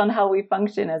based on how we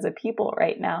function as a people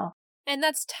right now. And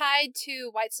that's tied to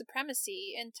white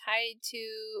supremacy and tied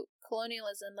to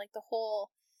colonialism. Like, the whole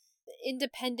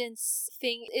independence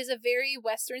thing is a very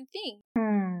Western thing.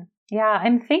 Yeah,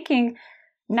 I'm thinking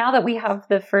now that we have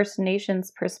the First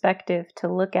Nations perspective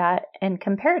to look at and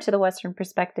compare it to the Western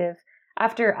perspective,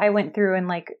 after I went through and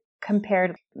like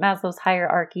compared Maslow's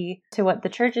hierarchy to what the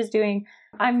church is doing,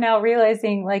 I'm now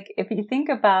realizing, like, if you think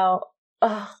about,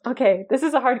 oh, okay, this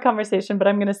is a hard conversation, but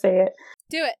I'm going to say it.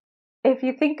 Do it. If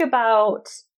you think about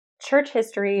church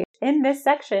history, in this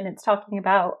section, it's talking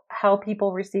about how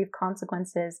people receive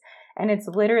consequences. And it's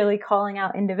literally calling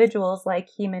out individuals like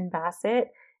Heman Bassett,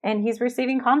 and he's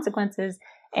receiving consequences.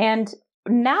 And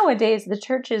nowadays, the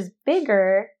church is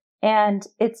bigger, and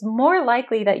it's more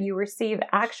likely that you receive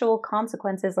actual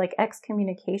consequences like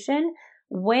excommunication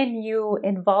when you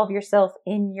involve yourself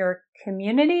in your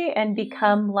community and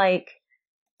become like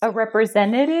a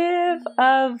representative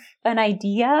of an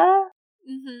idea.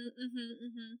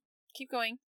 Keep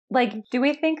going. Like, do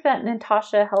we think that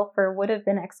Natasha Helfer would have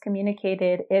been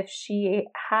excommunicated if she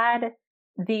had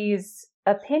these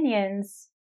opinions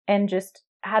and just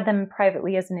had them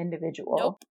privately as an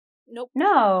individual? Nope.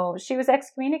 No, she was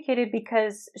excommunicated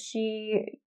because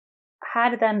she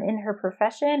had them in her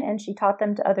profession and she taught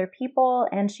them to other people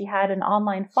and she had an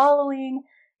online following.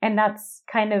 And that's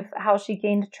kind of how she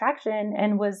gained traction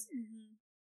and was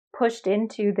pushed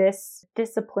into this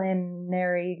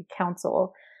disciplinary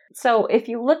council. So if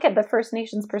you look at the First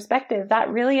Nations perspective, that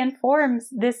really informs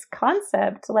this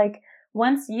concept. Like,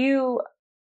 once you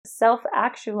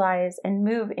self-actualize and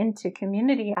move into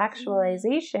community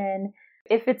actualization,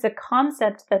 if it's a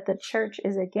concept that the church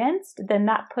is against, then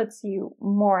that puts you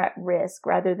more at risk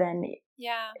rather than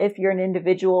if you're an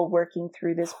individual working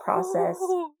through this process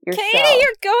yourself. Katie,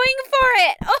 you're going for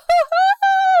it!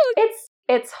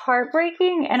 It's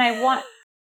heartbreaking, and I want,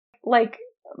 like,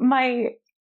 my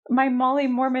Molly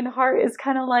Mormon heart is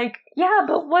kind of like, yeah,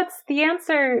 but what's the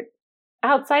answer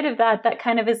outside of that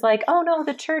kind of is like, oh no,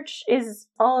 the church is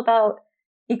all about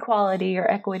equality or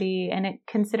equity and it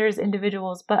considers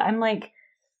individuals. But I'm like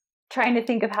trying to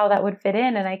think of how that would fit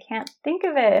in and I can't think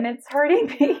of it and it's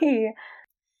hurting me.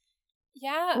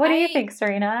 Yeah. What do you think,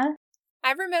 Serena?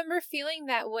 I remember feeling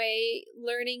that way,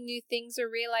 learning new things or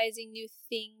realizing new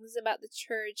things about the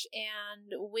church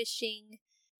and wishing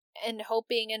and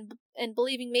hoping and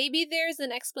believing maybe there's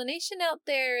an explanation out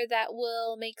there that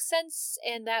will make sense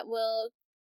and that will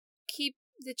keep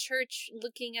the church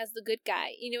looking as the good guy.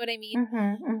 You know what I mean?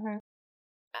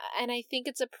 And I think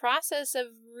it's a process of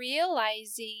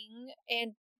realizing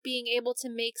and being able to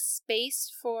make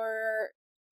space for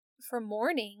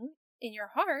mourning in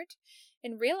your heart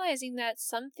and realizing that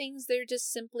some things there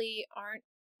just simply aren't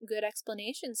good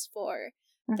explanations for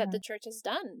that the church has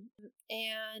done.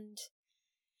 And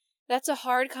that's a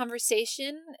hard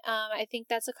conversation. I think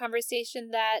that's a conversation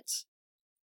that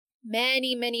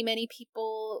many, many, many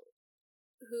people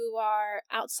who are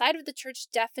outside of the church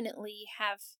definitely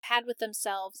have had with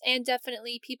themselves, and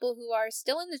definitely people who are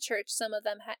still in the church, some of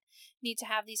them need to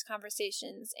have these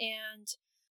conversations. And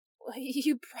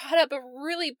you brought up a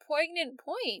really poignant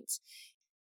point.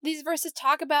 These verses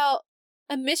talk about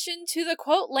a mission to the,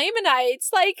 quote,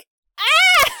 Lamanites. Like,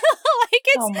 like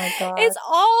oh my God. It's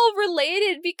all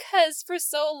related because for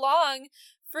so long,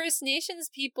 First Nations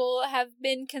people have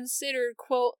been considered,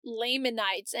 quote,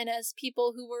 Lamanites, and as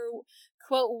people who were,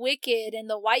 quote, wicked, and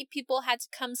the white people had to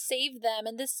come save them.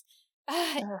 And this,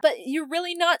 but you're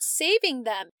really not saving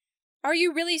them. Are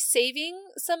you really saving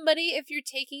somebody if you're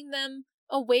taking them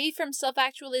away from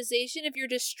self-actualization, if you're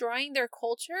destroying their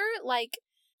culture? Like,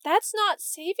 that's not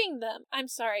saving them. I'm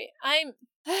sorry.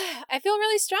 I feel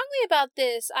really strongly about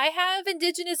this. I have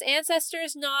Indigenous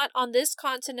ancestors not on this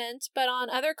continent, but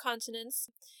on other continents.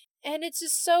 And it's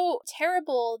just so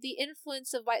terrible, the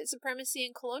influence of white supremacy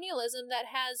and colonialism that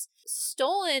has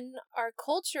stolen our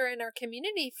culture and our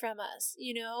community from us,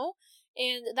 you know?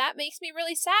 And that makes me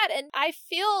really sad. And I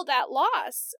feel that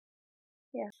loss.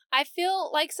 Yeah. I feel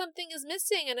like something is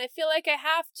missing, and I feel like I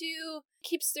have to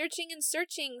keep searching and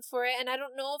searching for it, and I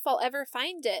don't know if I'll ever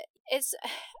find it.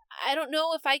 I don't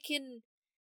know if I can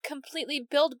completely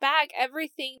build back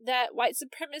everything that white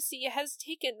supremacy has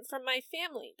taken from my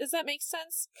family. Does that make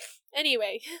sense?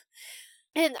 Anyway,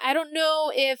 and I don't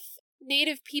know if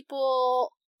Native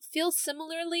people feel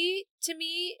similarly to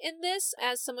me in this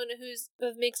as someone who's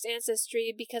of mixed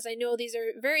ancestry, because I know these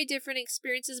are very different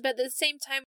experiences, but at the same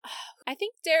time, I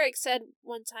think Derek said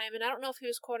one time, and I don't know if he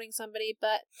was quoting somebody,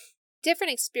 but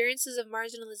different experiences of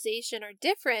marginalization are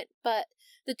different, but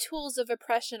the tools of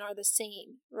oppression are the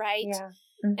same, right? Yeah.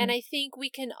 And I think we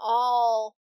can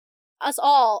all, us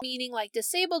all, meaning like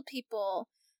disabled people,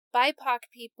 BIPOC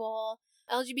people,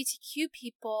 LGBTQ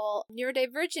people,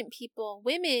 neurodivergent people,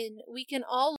 women, we can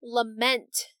all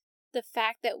lament the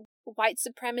fact that white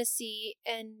supremacy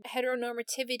and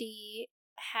heteronormativity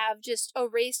have just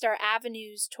erased our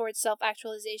avenues towards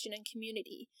self-actualization and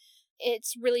community.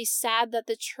 It's really sad that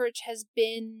the church has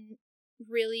been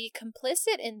really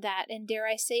complicit in that, and dare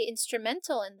I say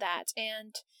instrumental in that.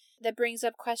 And that brings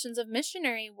up questions of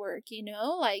missionary work,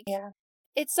 like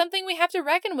it's something we have to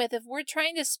reckon with. If we're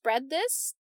trying to spread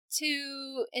this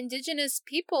to indigenous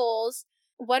peoples,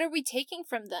 what are we taking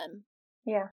from them?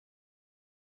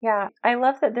 Yeah, I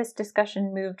love that this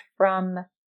discussion moved from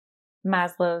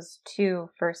Maslow's to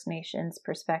First Nations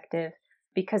perspective,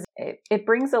 because it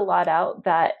brings a lot out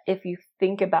that if you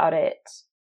think about it,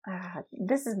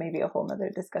 this is maybe a whole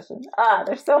nother discussion.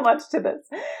 There's so much to this.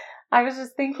 I was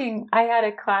just thinking, I had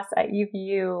a class at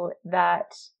UVU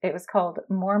that it was called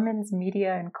Mormons,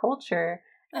 Media, and Culture.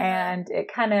 And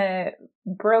it kind of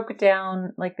broke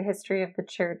down like the history of the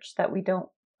church that we don't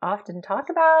often talk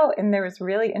about. And there was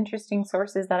really interesting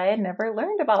sources that I had never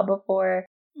learned about before.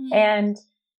 Mm-hmm. And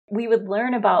we would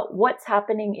learn about what's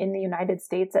happening in the United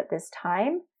States at this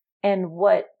time and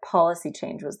what policy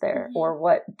change was there, or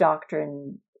what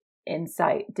doctrine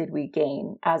insight did we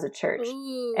gain as a church.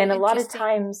 Ooh, and a lot of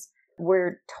times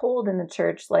we're told in the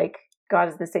church, like, God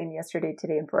is the same yesterday,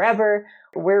 today, and forever.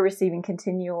 We're receiving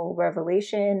continual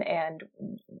revelation, and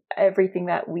everything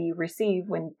that we receive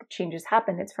when changes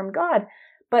happen, it's from God.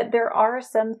 But there are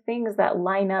some things that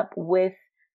line up with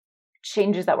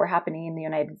changes that were happening in the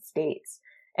United States.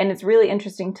 And it's really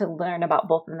interesting to learn about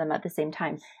both of them at the same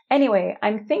time. Anyway,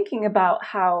 I'm thinking about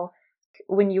how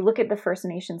when you look at the First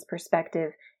Nations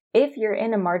perspective, if you're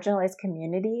in a marginalized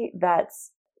community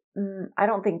that's, I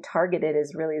don't think targeted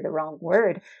is really the wrong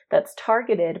word, that's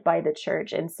targeted by the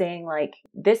church and saying like,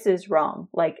 this is wrong.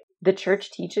 Like the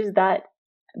church teaches that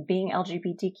being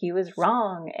LGBTQ is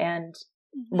wrong, and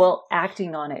well,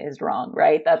 acting on it is wrong,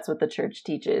 right? That's what the church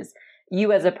teaches.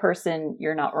 You as a person,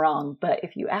 you're not wrong, but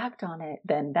if you act on it,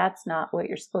 then that's not what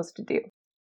you're supposed to do.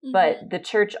 But the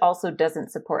church also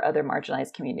doesn't support other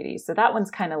marginalized communities. So that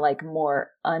one's kind of like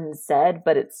more unsaid,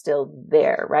 but it's still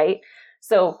there, right?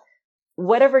 So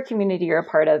whatever community you're a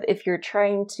part of, if you're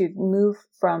trying to move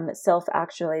from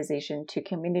self-actualization to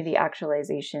community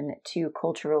actualization to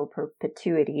cultural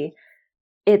perpetuity,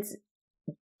 it's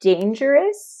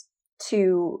dangerous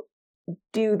to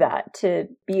do that, to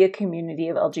be a community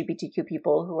of LGBTQ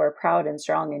people who are proud and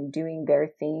strong and doing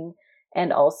their thing,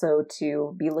 and also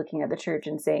to be looking at the church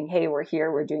and saying, hey, we're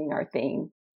here, we're doing our thing.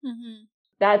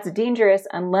 That's dangerous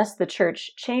unless the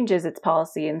church changes its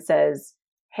policy and says,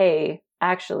 hey,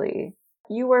 actually,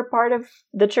 you were part of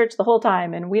the church the whole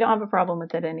time and we don't have a problem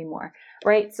with it anymore,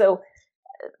 right? So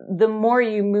the more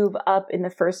you move up in the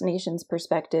First Nations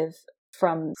perspective,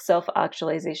 from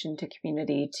self-actualization to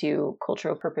community to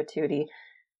cultural perpetuity,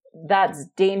 that's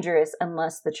dangerous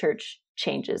unless the church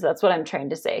changes. That's what I'm trying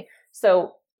to say.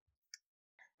 So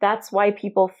that's why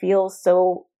people feel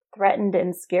so threatened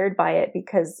and scared by it,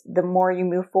 because the more you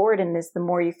move forward in this, the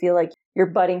more you feel like you're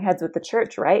butting heads with the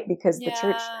church, right? Because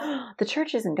the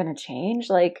church isn't going to change.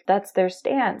 Like that's their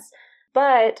stance.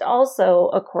 But also,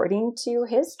 according to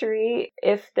history,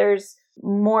 if there's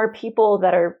more people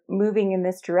that are moving in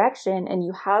this direction and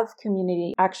you have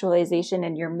community actualization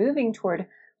and you're moving toward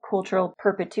cultural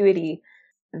perpetuity,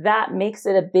 that makes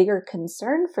it a bigger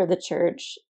concern for the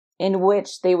church, in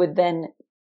which they would then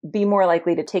be more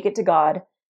likely to take it to God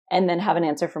and then have an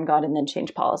answer from God and then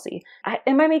change policy.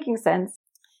 Am I making sense?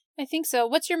 I think so.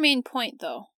 What's your main point,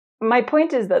 though? My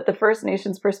point is that the First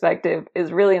Nations perspective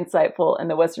is really insightful and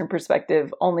the Western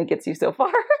perspective only gets you so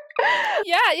far.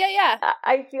 Yeah.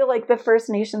 I feel like the First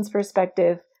Nations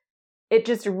perspective, it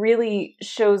just really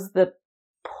shows the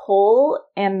pull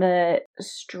and the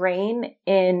strain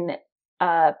in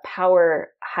power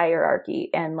hierarchy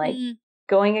and like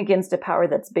going against a power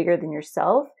that's bigger than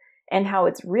yourself, and how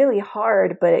it's really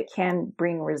hard, but it can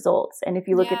bring results. And if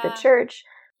you look at the church,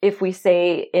 if we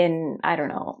say in, I don't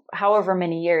know, however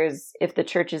many years, if the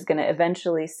church is going to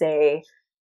eventually say,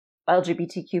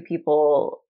 LGBTQ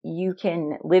people, you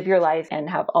can live your life and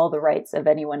have all the rights of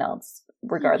anyone else,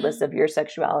 regardless of your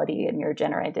sexuality and your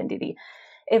gender identity.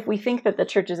 If we think that the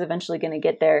church is eventually going to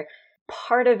get there,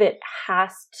 part of it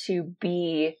has to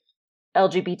be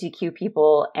LGBTQ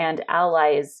people and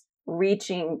allies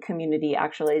reaching community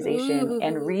actualization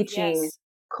and reaching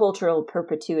cultural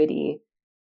perpetuity,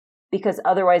 because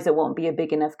otherwise it won't be a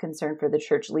big enough concern for the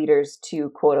church leaders to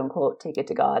quote unquote take it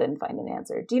to God and find an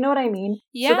answer. Do you know what I mean?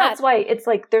 Yeah. So that's why it's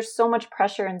like there's so much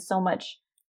pressure and so much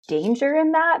danger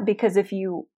in that, because if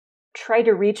you try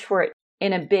to reach for it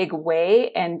in a big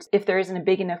way, and if there isn't a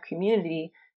big enough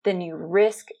community, then you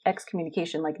risk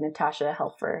excommunication, like Natasha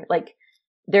Helfer. Like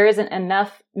there isn't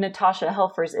enough Natasha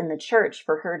Helfers in the church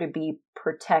for her to be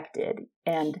protected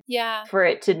and for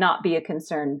it to not be a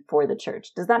concern for the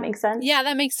church. Does that make sense? Yeah,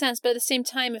 that makes sense. But at the same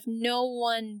time, if no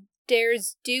one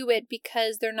dares do it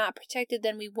because they're not protected,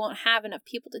 then we won't have enough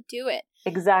people to do it.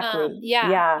 Exactly.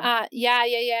 Yeah.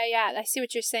 I see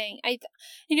what you're saying.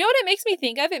 You know what it makes me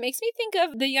think of? It makes me think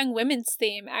of the Young Women's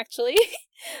theme, actually.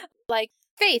 Like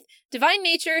faith, divine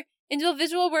nature,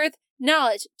 individual worth,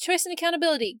 knowledge, choice and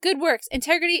accountability, good works,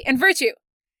 integrity, and virtue.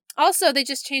 Also, they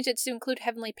just changed it to include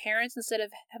heavenly parents instead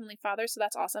of heavenly father, so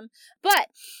that's awesome. But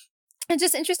it's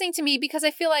just interesting to me because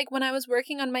I feel like when I was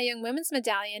working on my Young Women's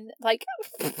Medallion, like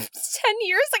 10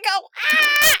 years ago,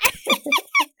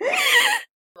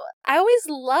 I always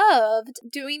loved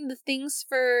doing the things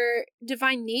for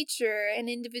divine nature and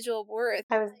individual worth.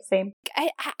 I was the same.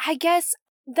 I guess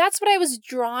that's what I was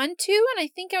drawn to, and I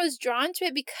think I was drawn to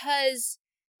it because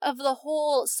of the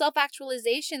whole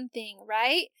self-actualization thing,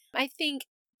 right? I think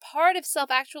part of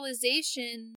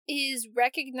self-actualization is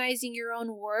recognizing your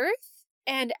own worth,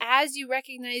 and as you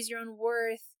recognize your own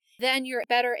worth, then you're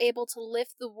better able to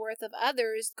lift the worth of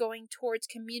others going towards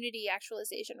community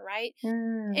actualization, right?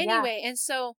 Anyway, and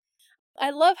so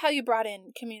I love how you brought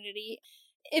in community.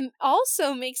 It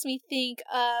also makes me think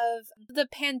of the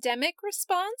pandemic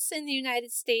response in the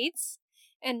United States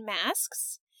and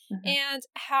masks, and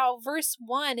how verse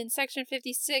 1 in section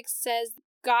 56 says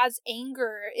God's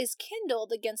anger is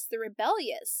kindled against the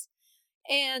rebellious.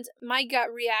 And my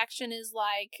gut reaction is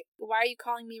like, why are you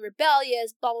calling me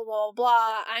rebellious? Blah, blah, blah,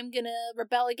 blah. I'm gonna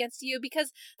rebel against you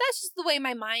because that's just the way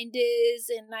my mind is.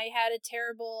 And I had a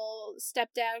terrible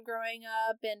stepdad growing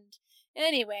up. And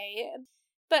anyway,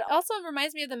 but also it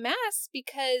reminds me of the mask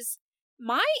because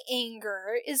my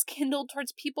anger is kindled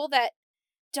towards people that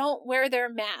don't wear their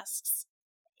masks.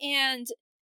 And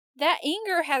that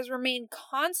anger has remained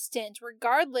constant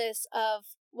regardless of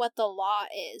what the law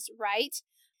is, right?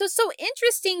 So it's so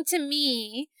interesting to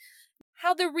me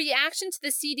how the reaction to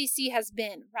the CDC has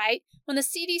been, right? When the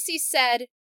CDC said,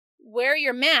 wear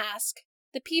your mask,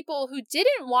 the people who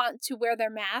didn't want to wear their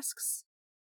masks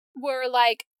were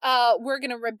like, we're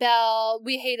going to rebel,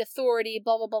 we hate authority,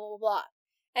 blah, blah, blah, blah, blah.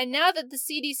 And now that the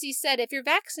CDC said, if you're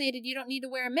vaccinated, you don't need to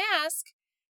wear a mask,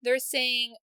 they're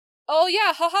saying, oh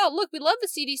yeah, haha, look, we love the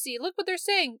CDC, look what they're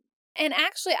saying. And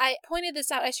actually, I pointed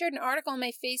this out, I shared an article on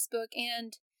my Facebook,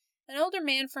 and an older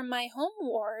man from my home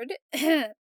ward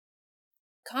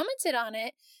commented on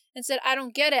it and said, I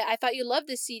don't get it. I thought you loved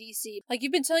the CDC. Like,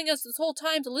 you've been telling us this whole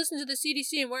time to listen to the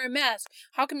CDC and wear a mask.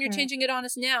 How come you're changing it on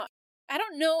us now? I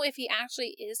don't know if he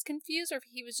actually is confused or if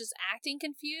he was just acting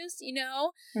confused, you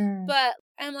know? But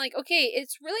I'm like, okay,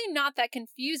 it's really not that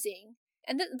confusing.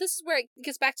 And this is where it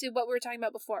gets back to what we were talking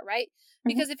about before, right?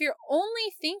 Because if you're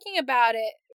only thinking about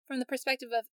it from the perspective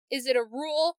of, is it a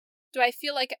rule? Do I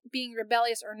feel like being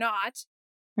rebellious or not?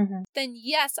 Then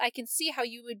yes, I can see how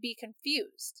you would be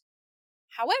confused.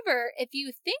 However, if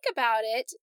you think about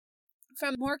it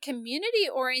from more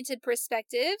community-oriented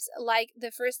perspectives, like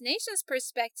the First Nations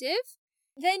perspective,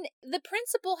 then the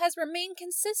principle has remained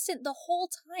consistent the whole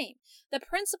time. The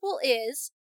principle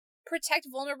is protect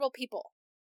vulnerable people.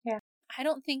 Yeah. I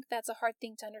don't think that's a hard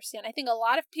thing to understand. I think a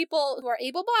lot of people who are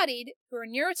able-bodied, who are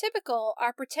neurotypical,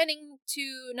 are pretending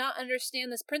to not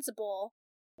understand this principle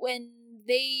when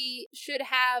they should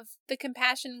have the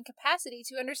compassion and capacity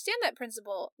to understand that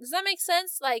principle. Does that make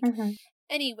sense? Like,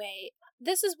 anyway,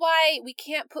 this is why we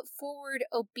can't put forward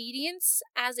obedience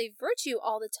as a virtue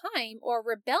all the time or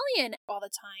rebellion all the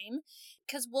time,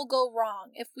 because we'll go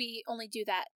wrong if we only do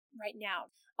that right now.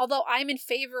 Although I'm in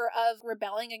favor of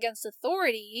rebelling against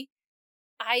authority,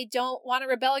 I don't want to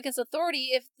rebel against authority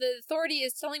if the authority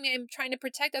is telling me I'm trying to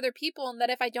protect other people and that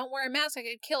if I don't wear a mask, I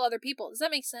could kill other people. Does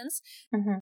that make sense?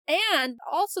 And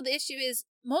also the issue is,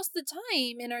 most of the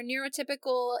time in our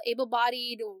neurotypical,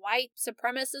 able-bodied, white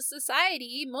supremacist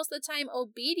society, most of the time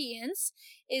obedience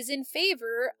is in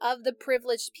favor of the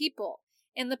privileged people.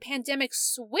 And the pandemic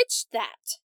switched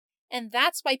that. And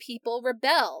that's why people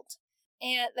rebelled.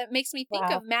 And that makes me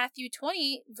think of Matthew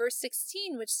 20, verse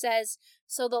 16, which says,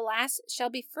 so the last shall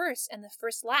be first, and the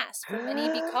first last. For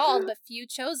many be called, but few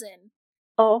chosen.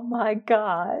 Oh my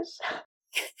gosh.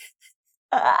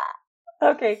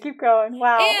 Okay, keep going.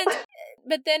 Wow.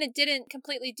 But then it didn't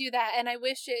completely do that, and I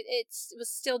wish it was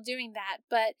still doing that.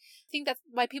 But I think that's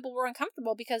why people were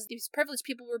uncomfortable, because these privileged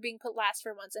people were being put last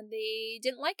for once, and they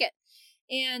didn't like it.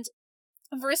 And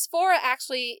verse 4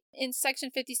 actually in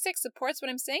section 56 supports what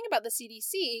I'm saying about the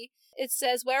CDC. It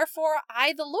says, wherefore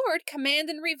I, the Lord, command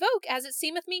and revoke as it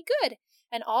seemeth me good,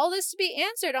 and all this to be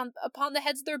answered upon the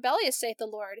heads of the rebellious, saith the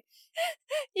Lord.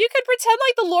 You could pretend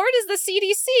like the Lord is the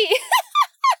CDC.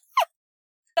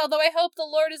 Although I hope the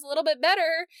Lord is a little bit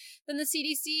better than the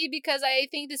CDC, because I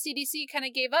think the CDC kind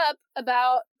of gave up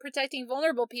about protecting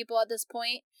vulnerable people at this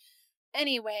point.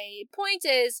 Anyway, point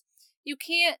is, you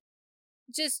can't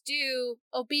just do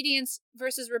obedience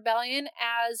versus rebellion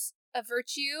as a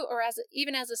virtue or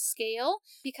even as a scale,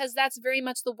 because that's very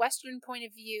much the Western point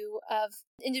of view of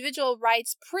individual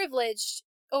rights privileged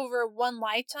over one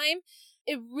lifetime.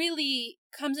 It really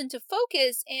comes into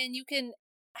focus, and you can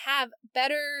have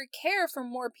better care for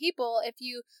more people if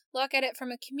you look at it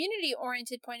from a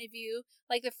community-oriented point of view,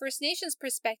 like the First Nations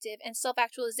perspective and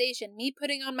self-actualization. Me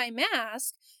putting on my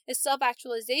mask is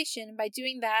self-actualization. By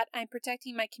doing that, I'm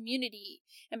protecting my community,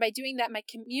 and by doing that, my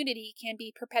community can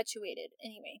be perpetuated.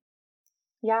 Anyway.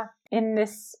 Yeah. In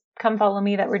this Come Follow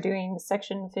Me that we're doing,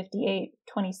 section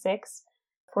 58:26,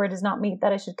 for it is not meet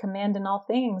that I should command in all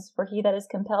things, for he that is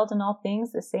compelled in all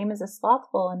things, the same is a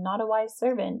slothful and not a wise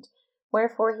servant.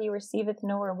 Wherefore he receiveth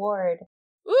no reward.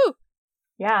 Ooh!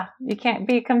 Yeah, you can't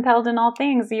be compelled in all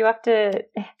things. You have to...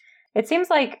 It seems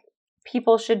like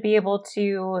people should be able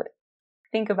to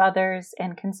think of others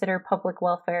and consider public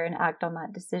welfare and act on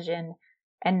that decision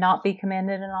and not be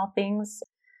commanded in all things.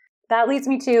 That leads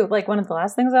me to, one of the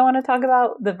last things I want to talk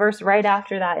about, the verse right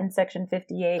after that in section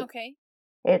 58. Okay.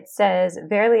 It says,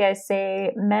 Verily I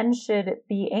say, men should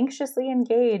be anxiously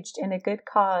engaged in a good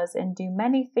cause and do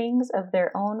many things of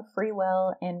their own free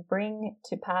will and bring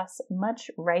to pass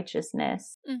much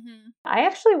righteousness. Mm-hmm. I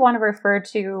actually want to refer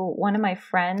to one of my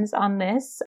friends on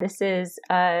this. This is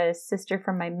a sister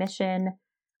from my mission.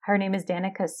 Her name is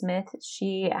Danica Smith.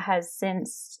 She has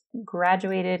since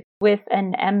graduated with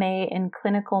an MA in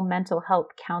clinical mental health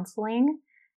counseling.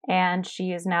 And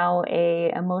she is now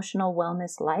a emotional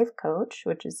wellness life coach,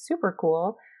 which is super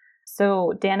cool.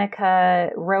 So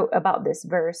Danica wrote about this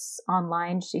verse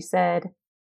online. She said,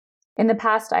 In the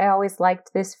past, I always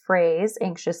liked this phrase,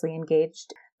 anxiously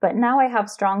engaged, but now I have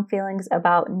strong feelings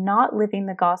about not living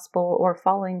the gospel or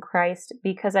following Christ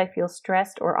because I feel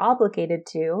stressed or obligated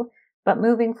to, but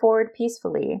moving forward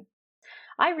peacefully.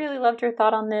 I really loved her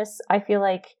thought on this. I feel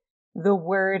like the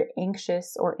word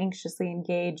anxious or anxiously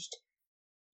engaged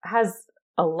has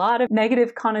a lot of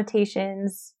negative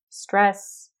connotations,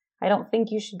 stress. I don't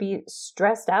think you should be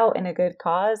stressed out in a good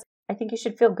cause. I think you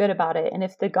should feel good about it. And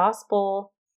if the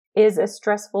gospel is a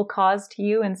stressful cause to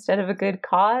you instead of a good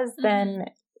cause, then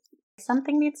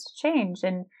something needs to change.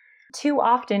 And too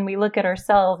often we look at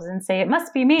ourselves and say, it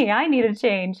must be me, I need a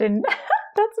change. And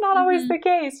that's not always the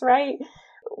case, right?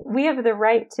 We have the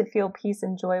right to feel peace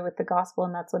and joy with the gospel,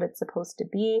 and that's what it's supposed to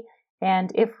be.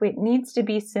 And if it needs to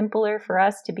be simpler for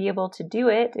us to be able to do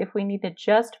it, if we need to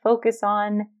just focus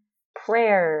on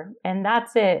prayer and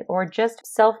that's it, or just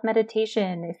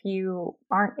self-meditation, if you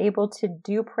aren't able to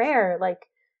do prayer,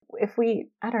 if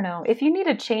you need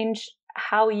to change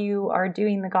how you are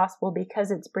doing the gospel because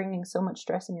it's bringing so much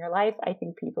stress in your life, I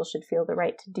think people should feel the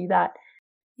right to do that.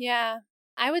 Yeah,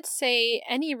 I would say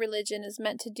any religion is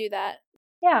meant to do that.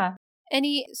 Yeah.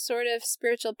 Any sort of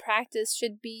spiritual practice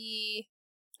should be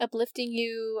uplifting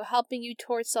you, helping you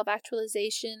towards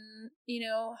self-actualization,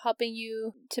 helping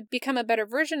you to become a better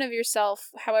version of yourself,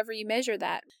 however you measure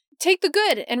that. Take the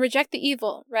good and reject the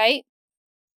evil, right?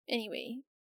 Anyway.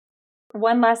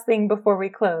 One last thing before we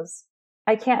close.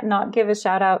 I can't not give a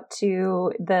shout out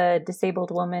to the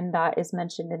disabled woman that is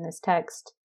mentioned in this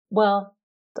text. Well,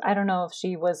 I don't know if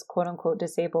she was quote unquote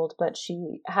disabled, but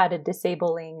she had a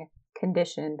disabling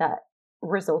condition that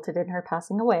resulted in her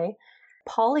passing away.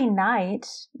 Polly Knight,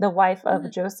 the wife of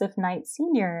Joseph Knight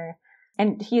Sr.,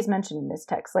 and he's mentioned in this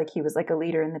text, he was a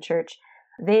leader in the church.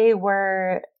 They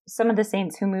were some of the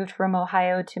saints who moved from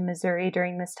Ohio to Missouri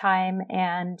during this time,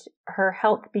 and her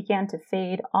health began to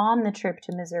fade on the trip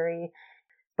to Missouri,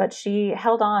 but she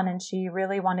held on and she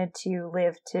really wanted to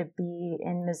live to be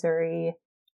in Missouri,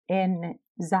 in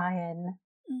Zion.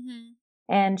 Mm-hmm.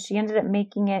 And she ended up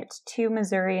making it to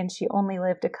Missouri, and she only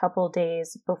lived a couple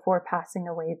days before passing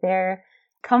away there.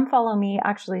 Come Follow Me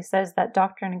actually says that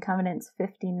Doctrine and Covenants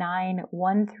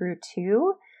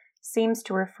 59:1-2 seems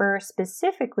to refer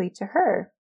specifically to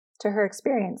her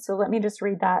experience. So let me just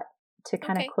read that to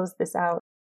kind of close this out.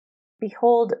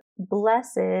 Behold,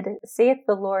 blessed, saith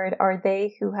the Lord, are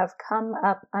they who have come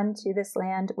up unto this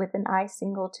land with an eye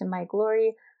single to my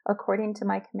glory, according to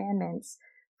my commandments.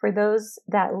 For those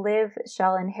that live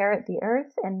shall inherit the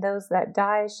earth, and those that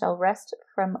die shall rest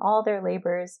from all their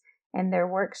labors, and their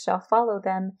works shall follow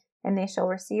them, and they shall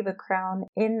receive a crown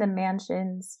in the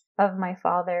mansions of my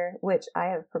Father, which I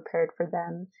have prepared for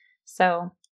them.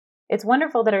 So it's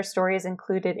wonderful that her story is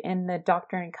included in the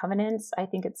Doctrine and Covenants. I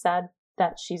think it's sad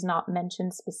that she's not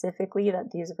mentioned specifically, that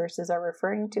these verses are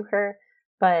referring to her,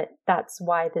 but that's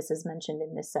why this is mentioned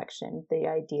in this section, the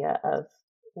idea of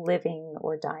living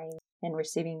or dying and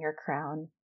receiving your crown.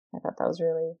 I thought that was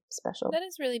really special. That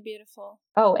is really beautiful.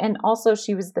 Oh, and also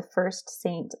she was the first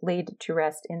saint laid to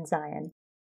rest in Zion.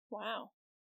 Wow.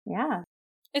 Yeah.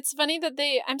 It's funny that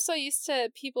I'm so used to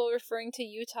people referring to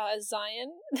Utah as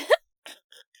Zion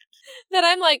that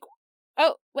I'm like,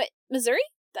 oh, wait, Missouri?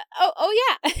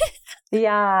 Oh yeah.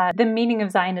 Yeah, the meaning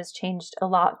of Zion has changed a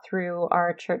lot through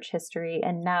our church history,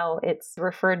 and now it's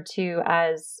referred to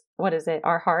as, what is it,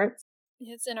 our hearts?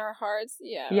 It's in our hearts,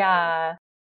 yeah. Yeah.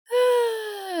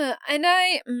 And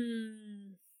I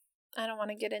don't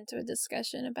want to get into a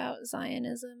discussion about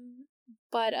Zionism,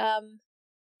 but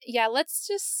yeah, let's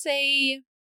just say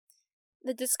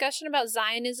the discussion about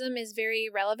Zionism is very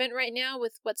relevant right now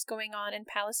with what's going on in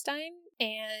Palestine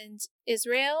and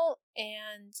Israel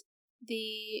and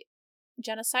the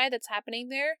genocide that's happening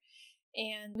there,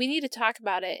 and we need to talk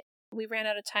about it. We ran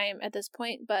out of time at this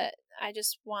point, but I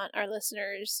just want our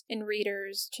listeners and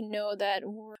readers to know that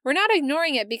we're not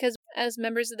ignoring it, because as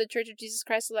members of the Church of Jesus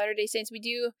Christ of Latter-day Saints, we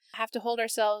do have to hold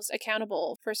ourselves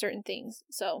accountable for certain things.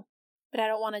 So, but I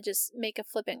don't want to just make a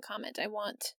flippant comment. There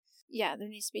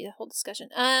needs to be a whole discussion.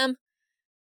 What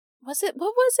was it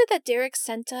that Derek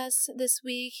sent us this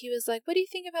week? He was like, what do you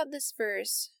think about this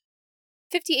verse?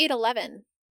 58:11.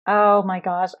 Oh my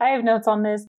gosh, I have notes on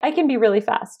this. I can be really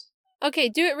fast. Okay,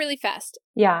 do it really fast.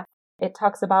 Yeah, it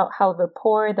talks about how the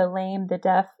poor, the lame, the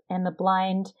deaf, and the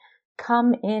blind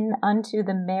come in unto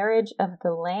the marriage of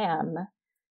the Lamb,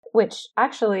 which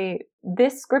actually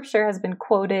this scripture has been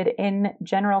quoted in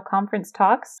General Conference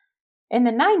talks. In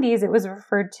the 90s, it was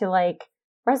referred to like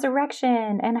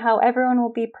resurrection and how everyone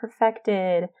will be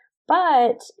perfected.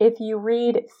 But if you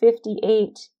read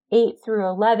 58:8 through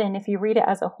 11, if you read it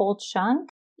as a whole chunk,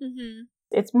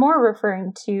 it's more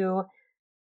referring to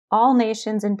all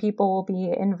nations and people will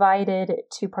be invited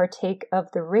to partake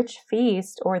of the rich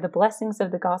feast or the blessings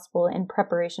of the gospel in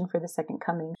preparation for the second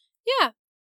coming. Yeah.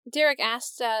 Derek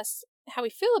asked us how we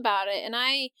feel about it, and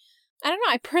I don't know,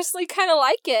 I personally kind of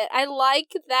like it. I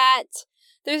like that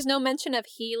there's no mention of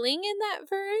healing in that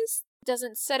verse. It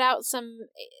doesn't set out some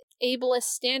ableist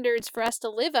standards for us to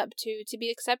live up to be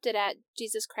accepted at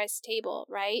Jesus Christ's table,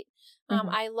 right?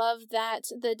 I love that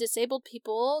the disabled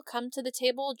people come to the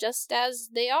table just as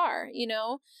they are,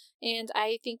 and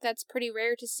I think that's pretty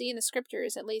rare to see in the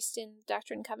scriptures, at least in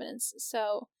Doctrine and Covenants.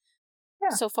 So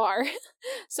far.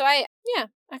 So I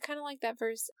kind of like that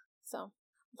verse. So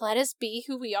let us be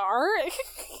who we are.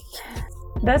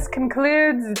 Thus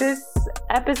concludes this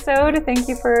episode. Thank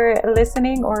you for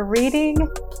listening or reading.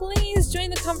 Please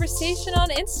join the conversation on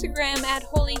Instagram at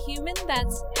Holy Human.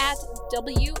 That's at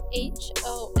WHOLYHUMAN.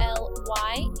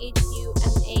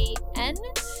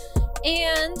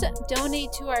 And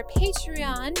donate to our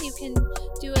Patreon. You can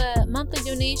do a monthly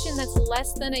donation that's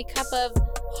less than a cup of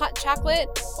hot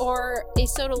chocolate or a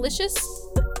Sodalicious.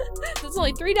 It's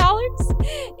only $3,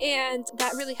 and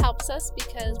that really helps us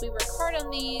because we work hard on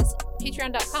these.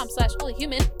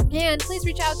 Patreon.com/holyhuman. And please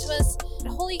reach out to us at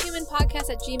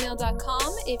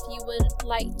holyhumanpodcast@gmail.com if you would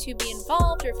like to be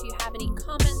involved or if you have any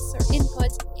comments or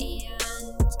input, and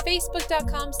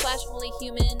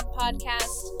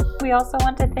facebook.com/holyhumanpodcast. We also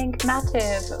want to thank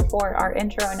Mativ for our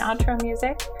intro and outro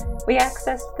music. We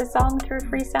accessed the song through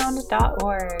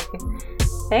freesound.org.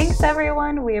 Thanks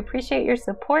everyone, we appreciate your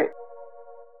support.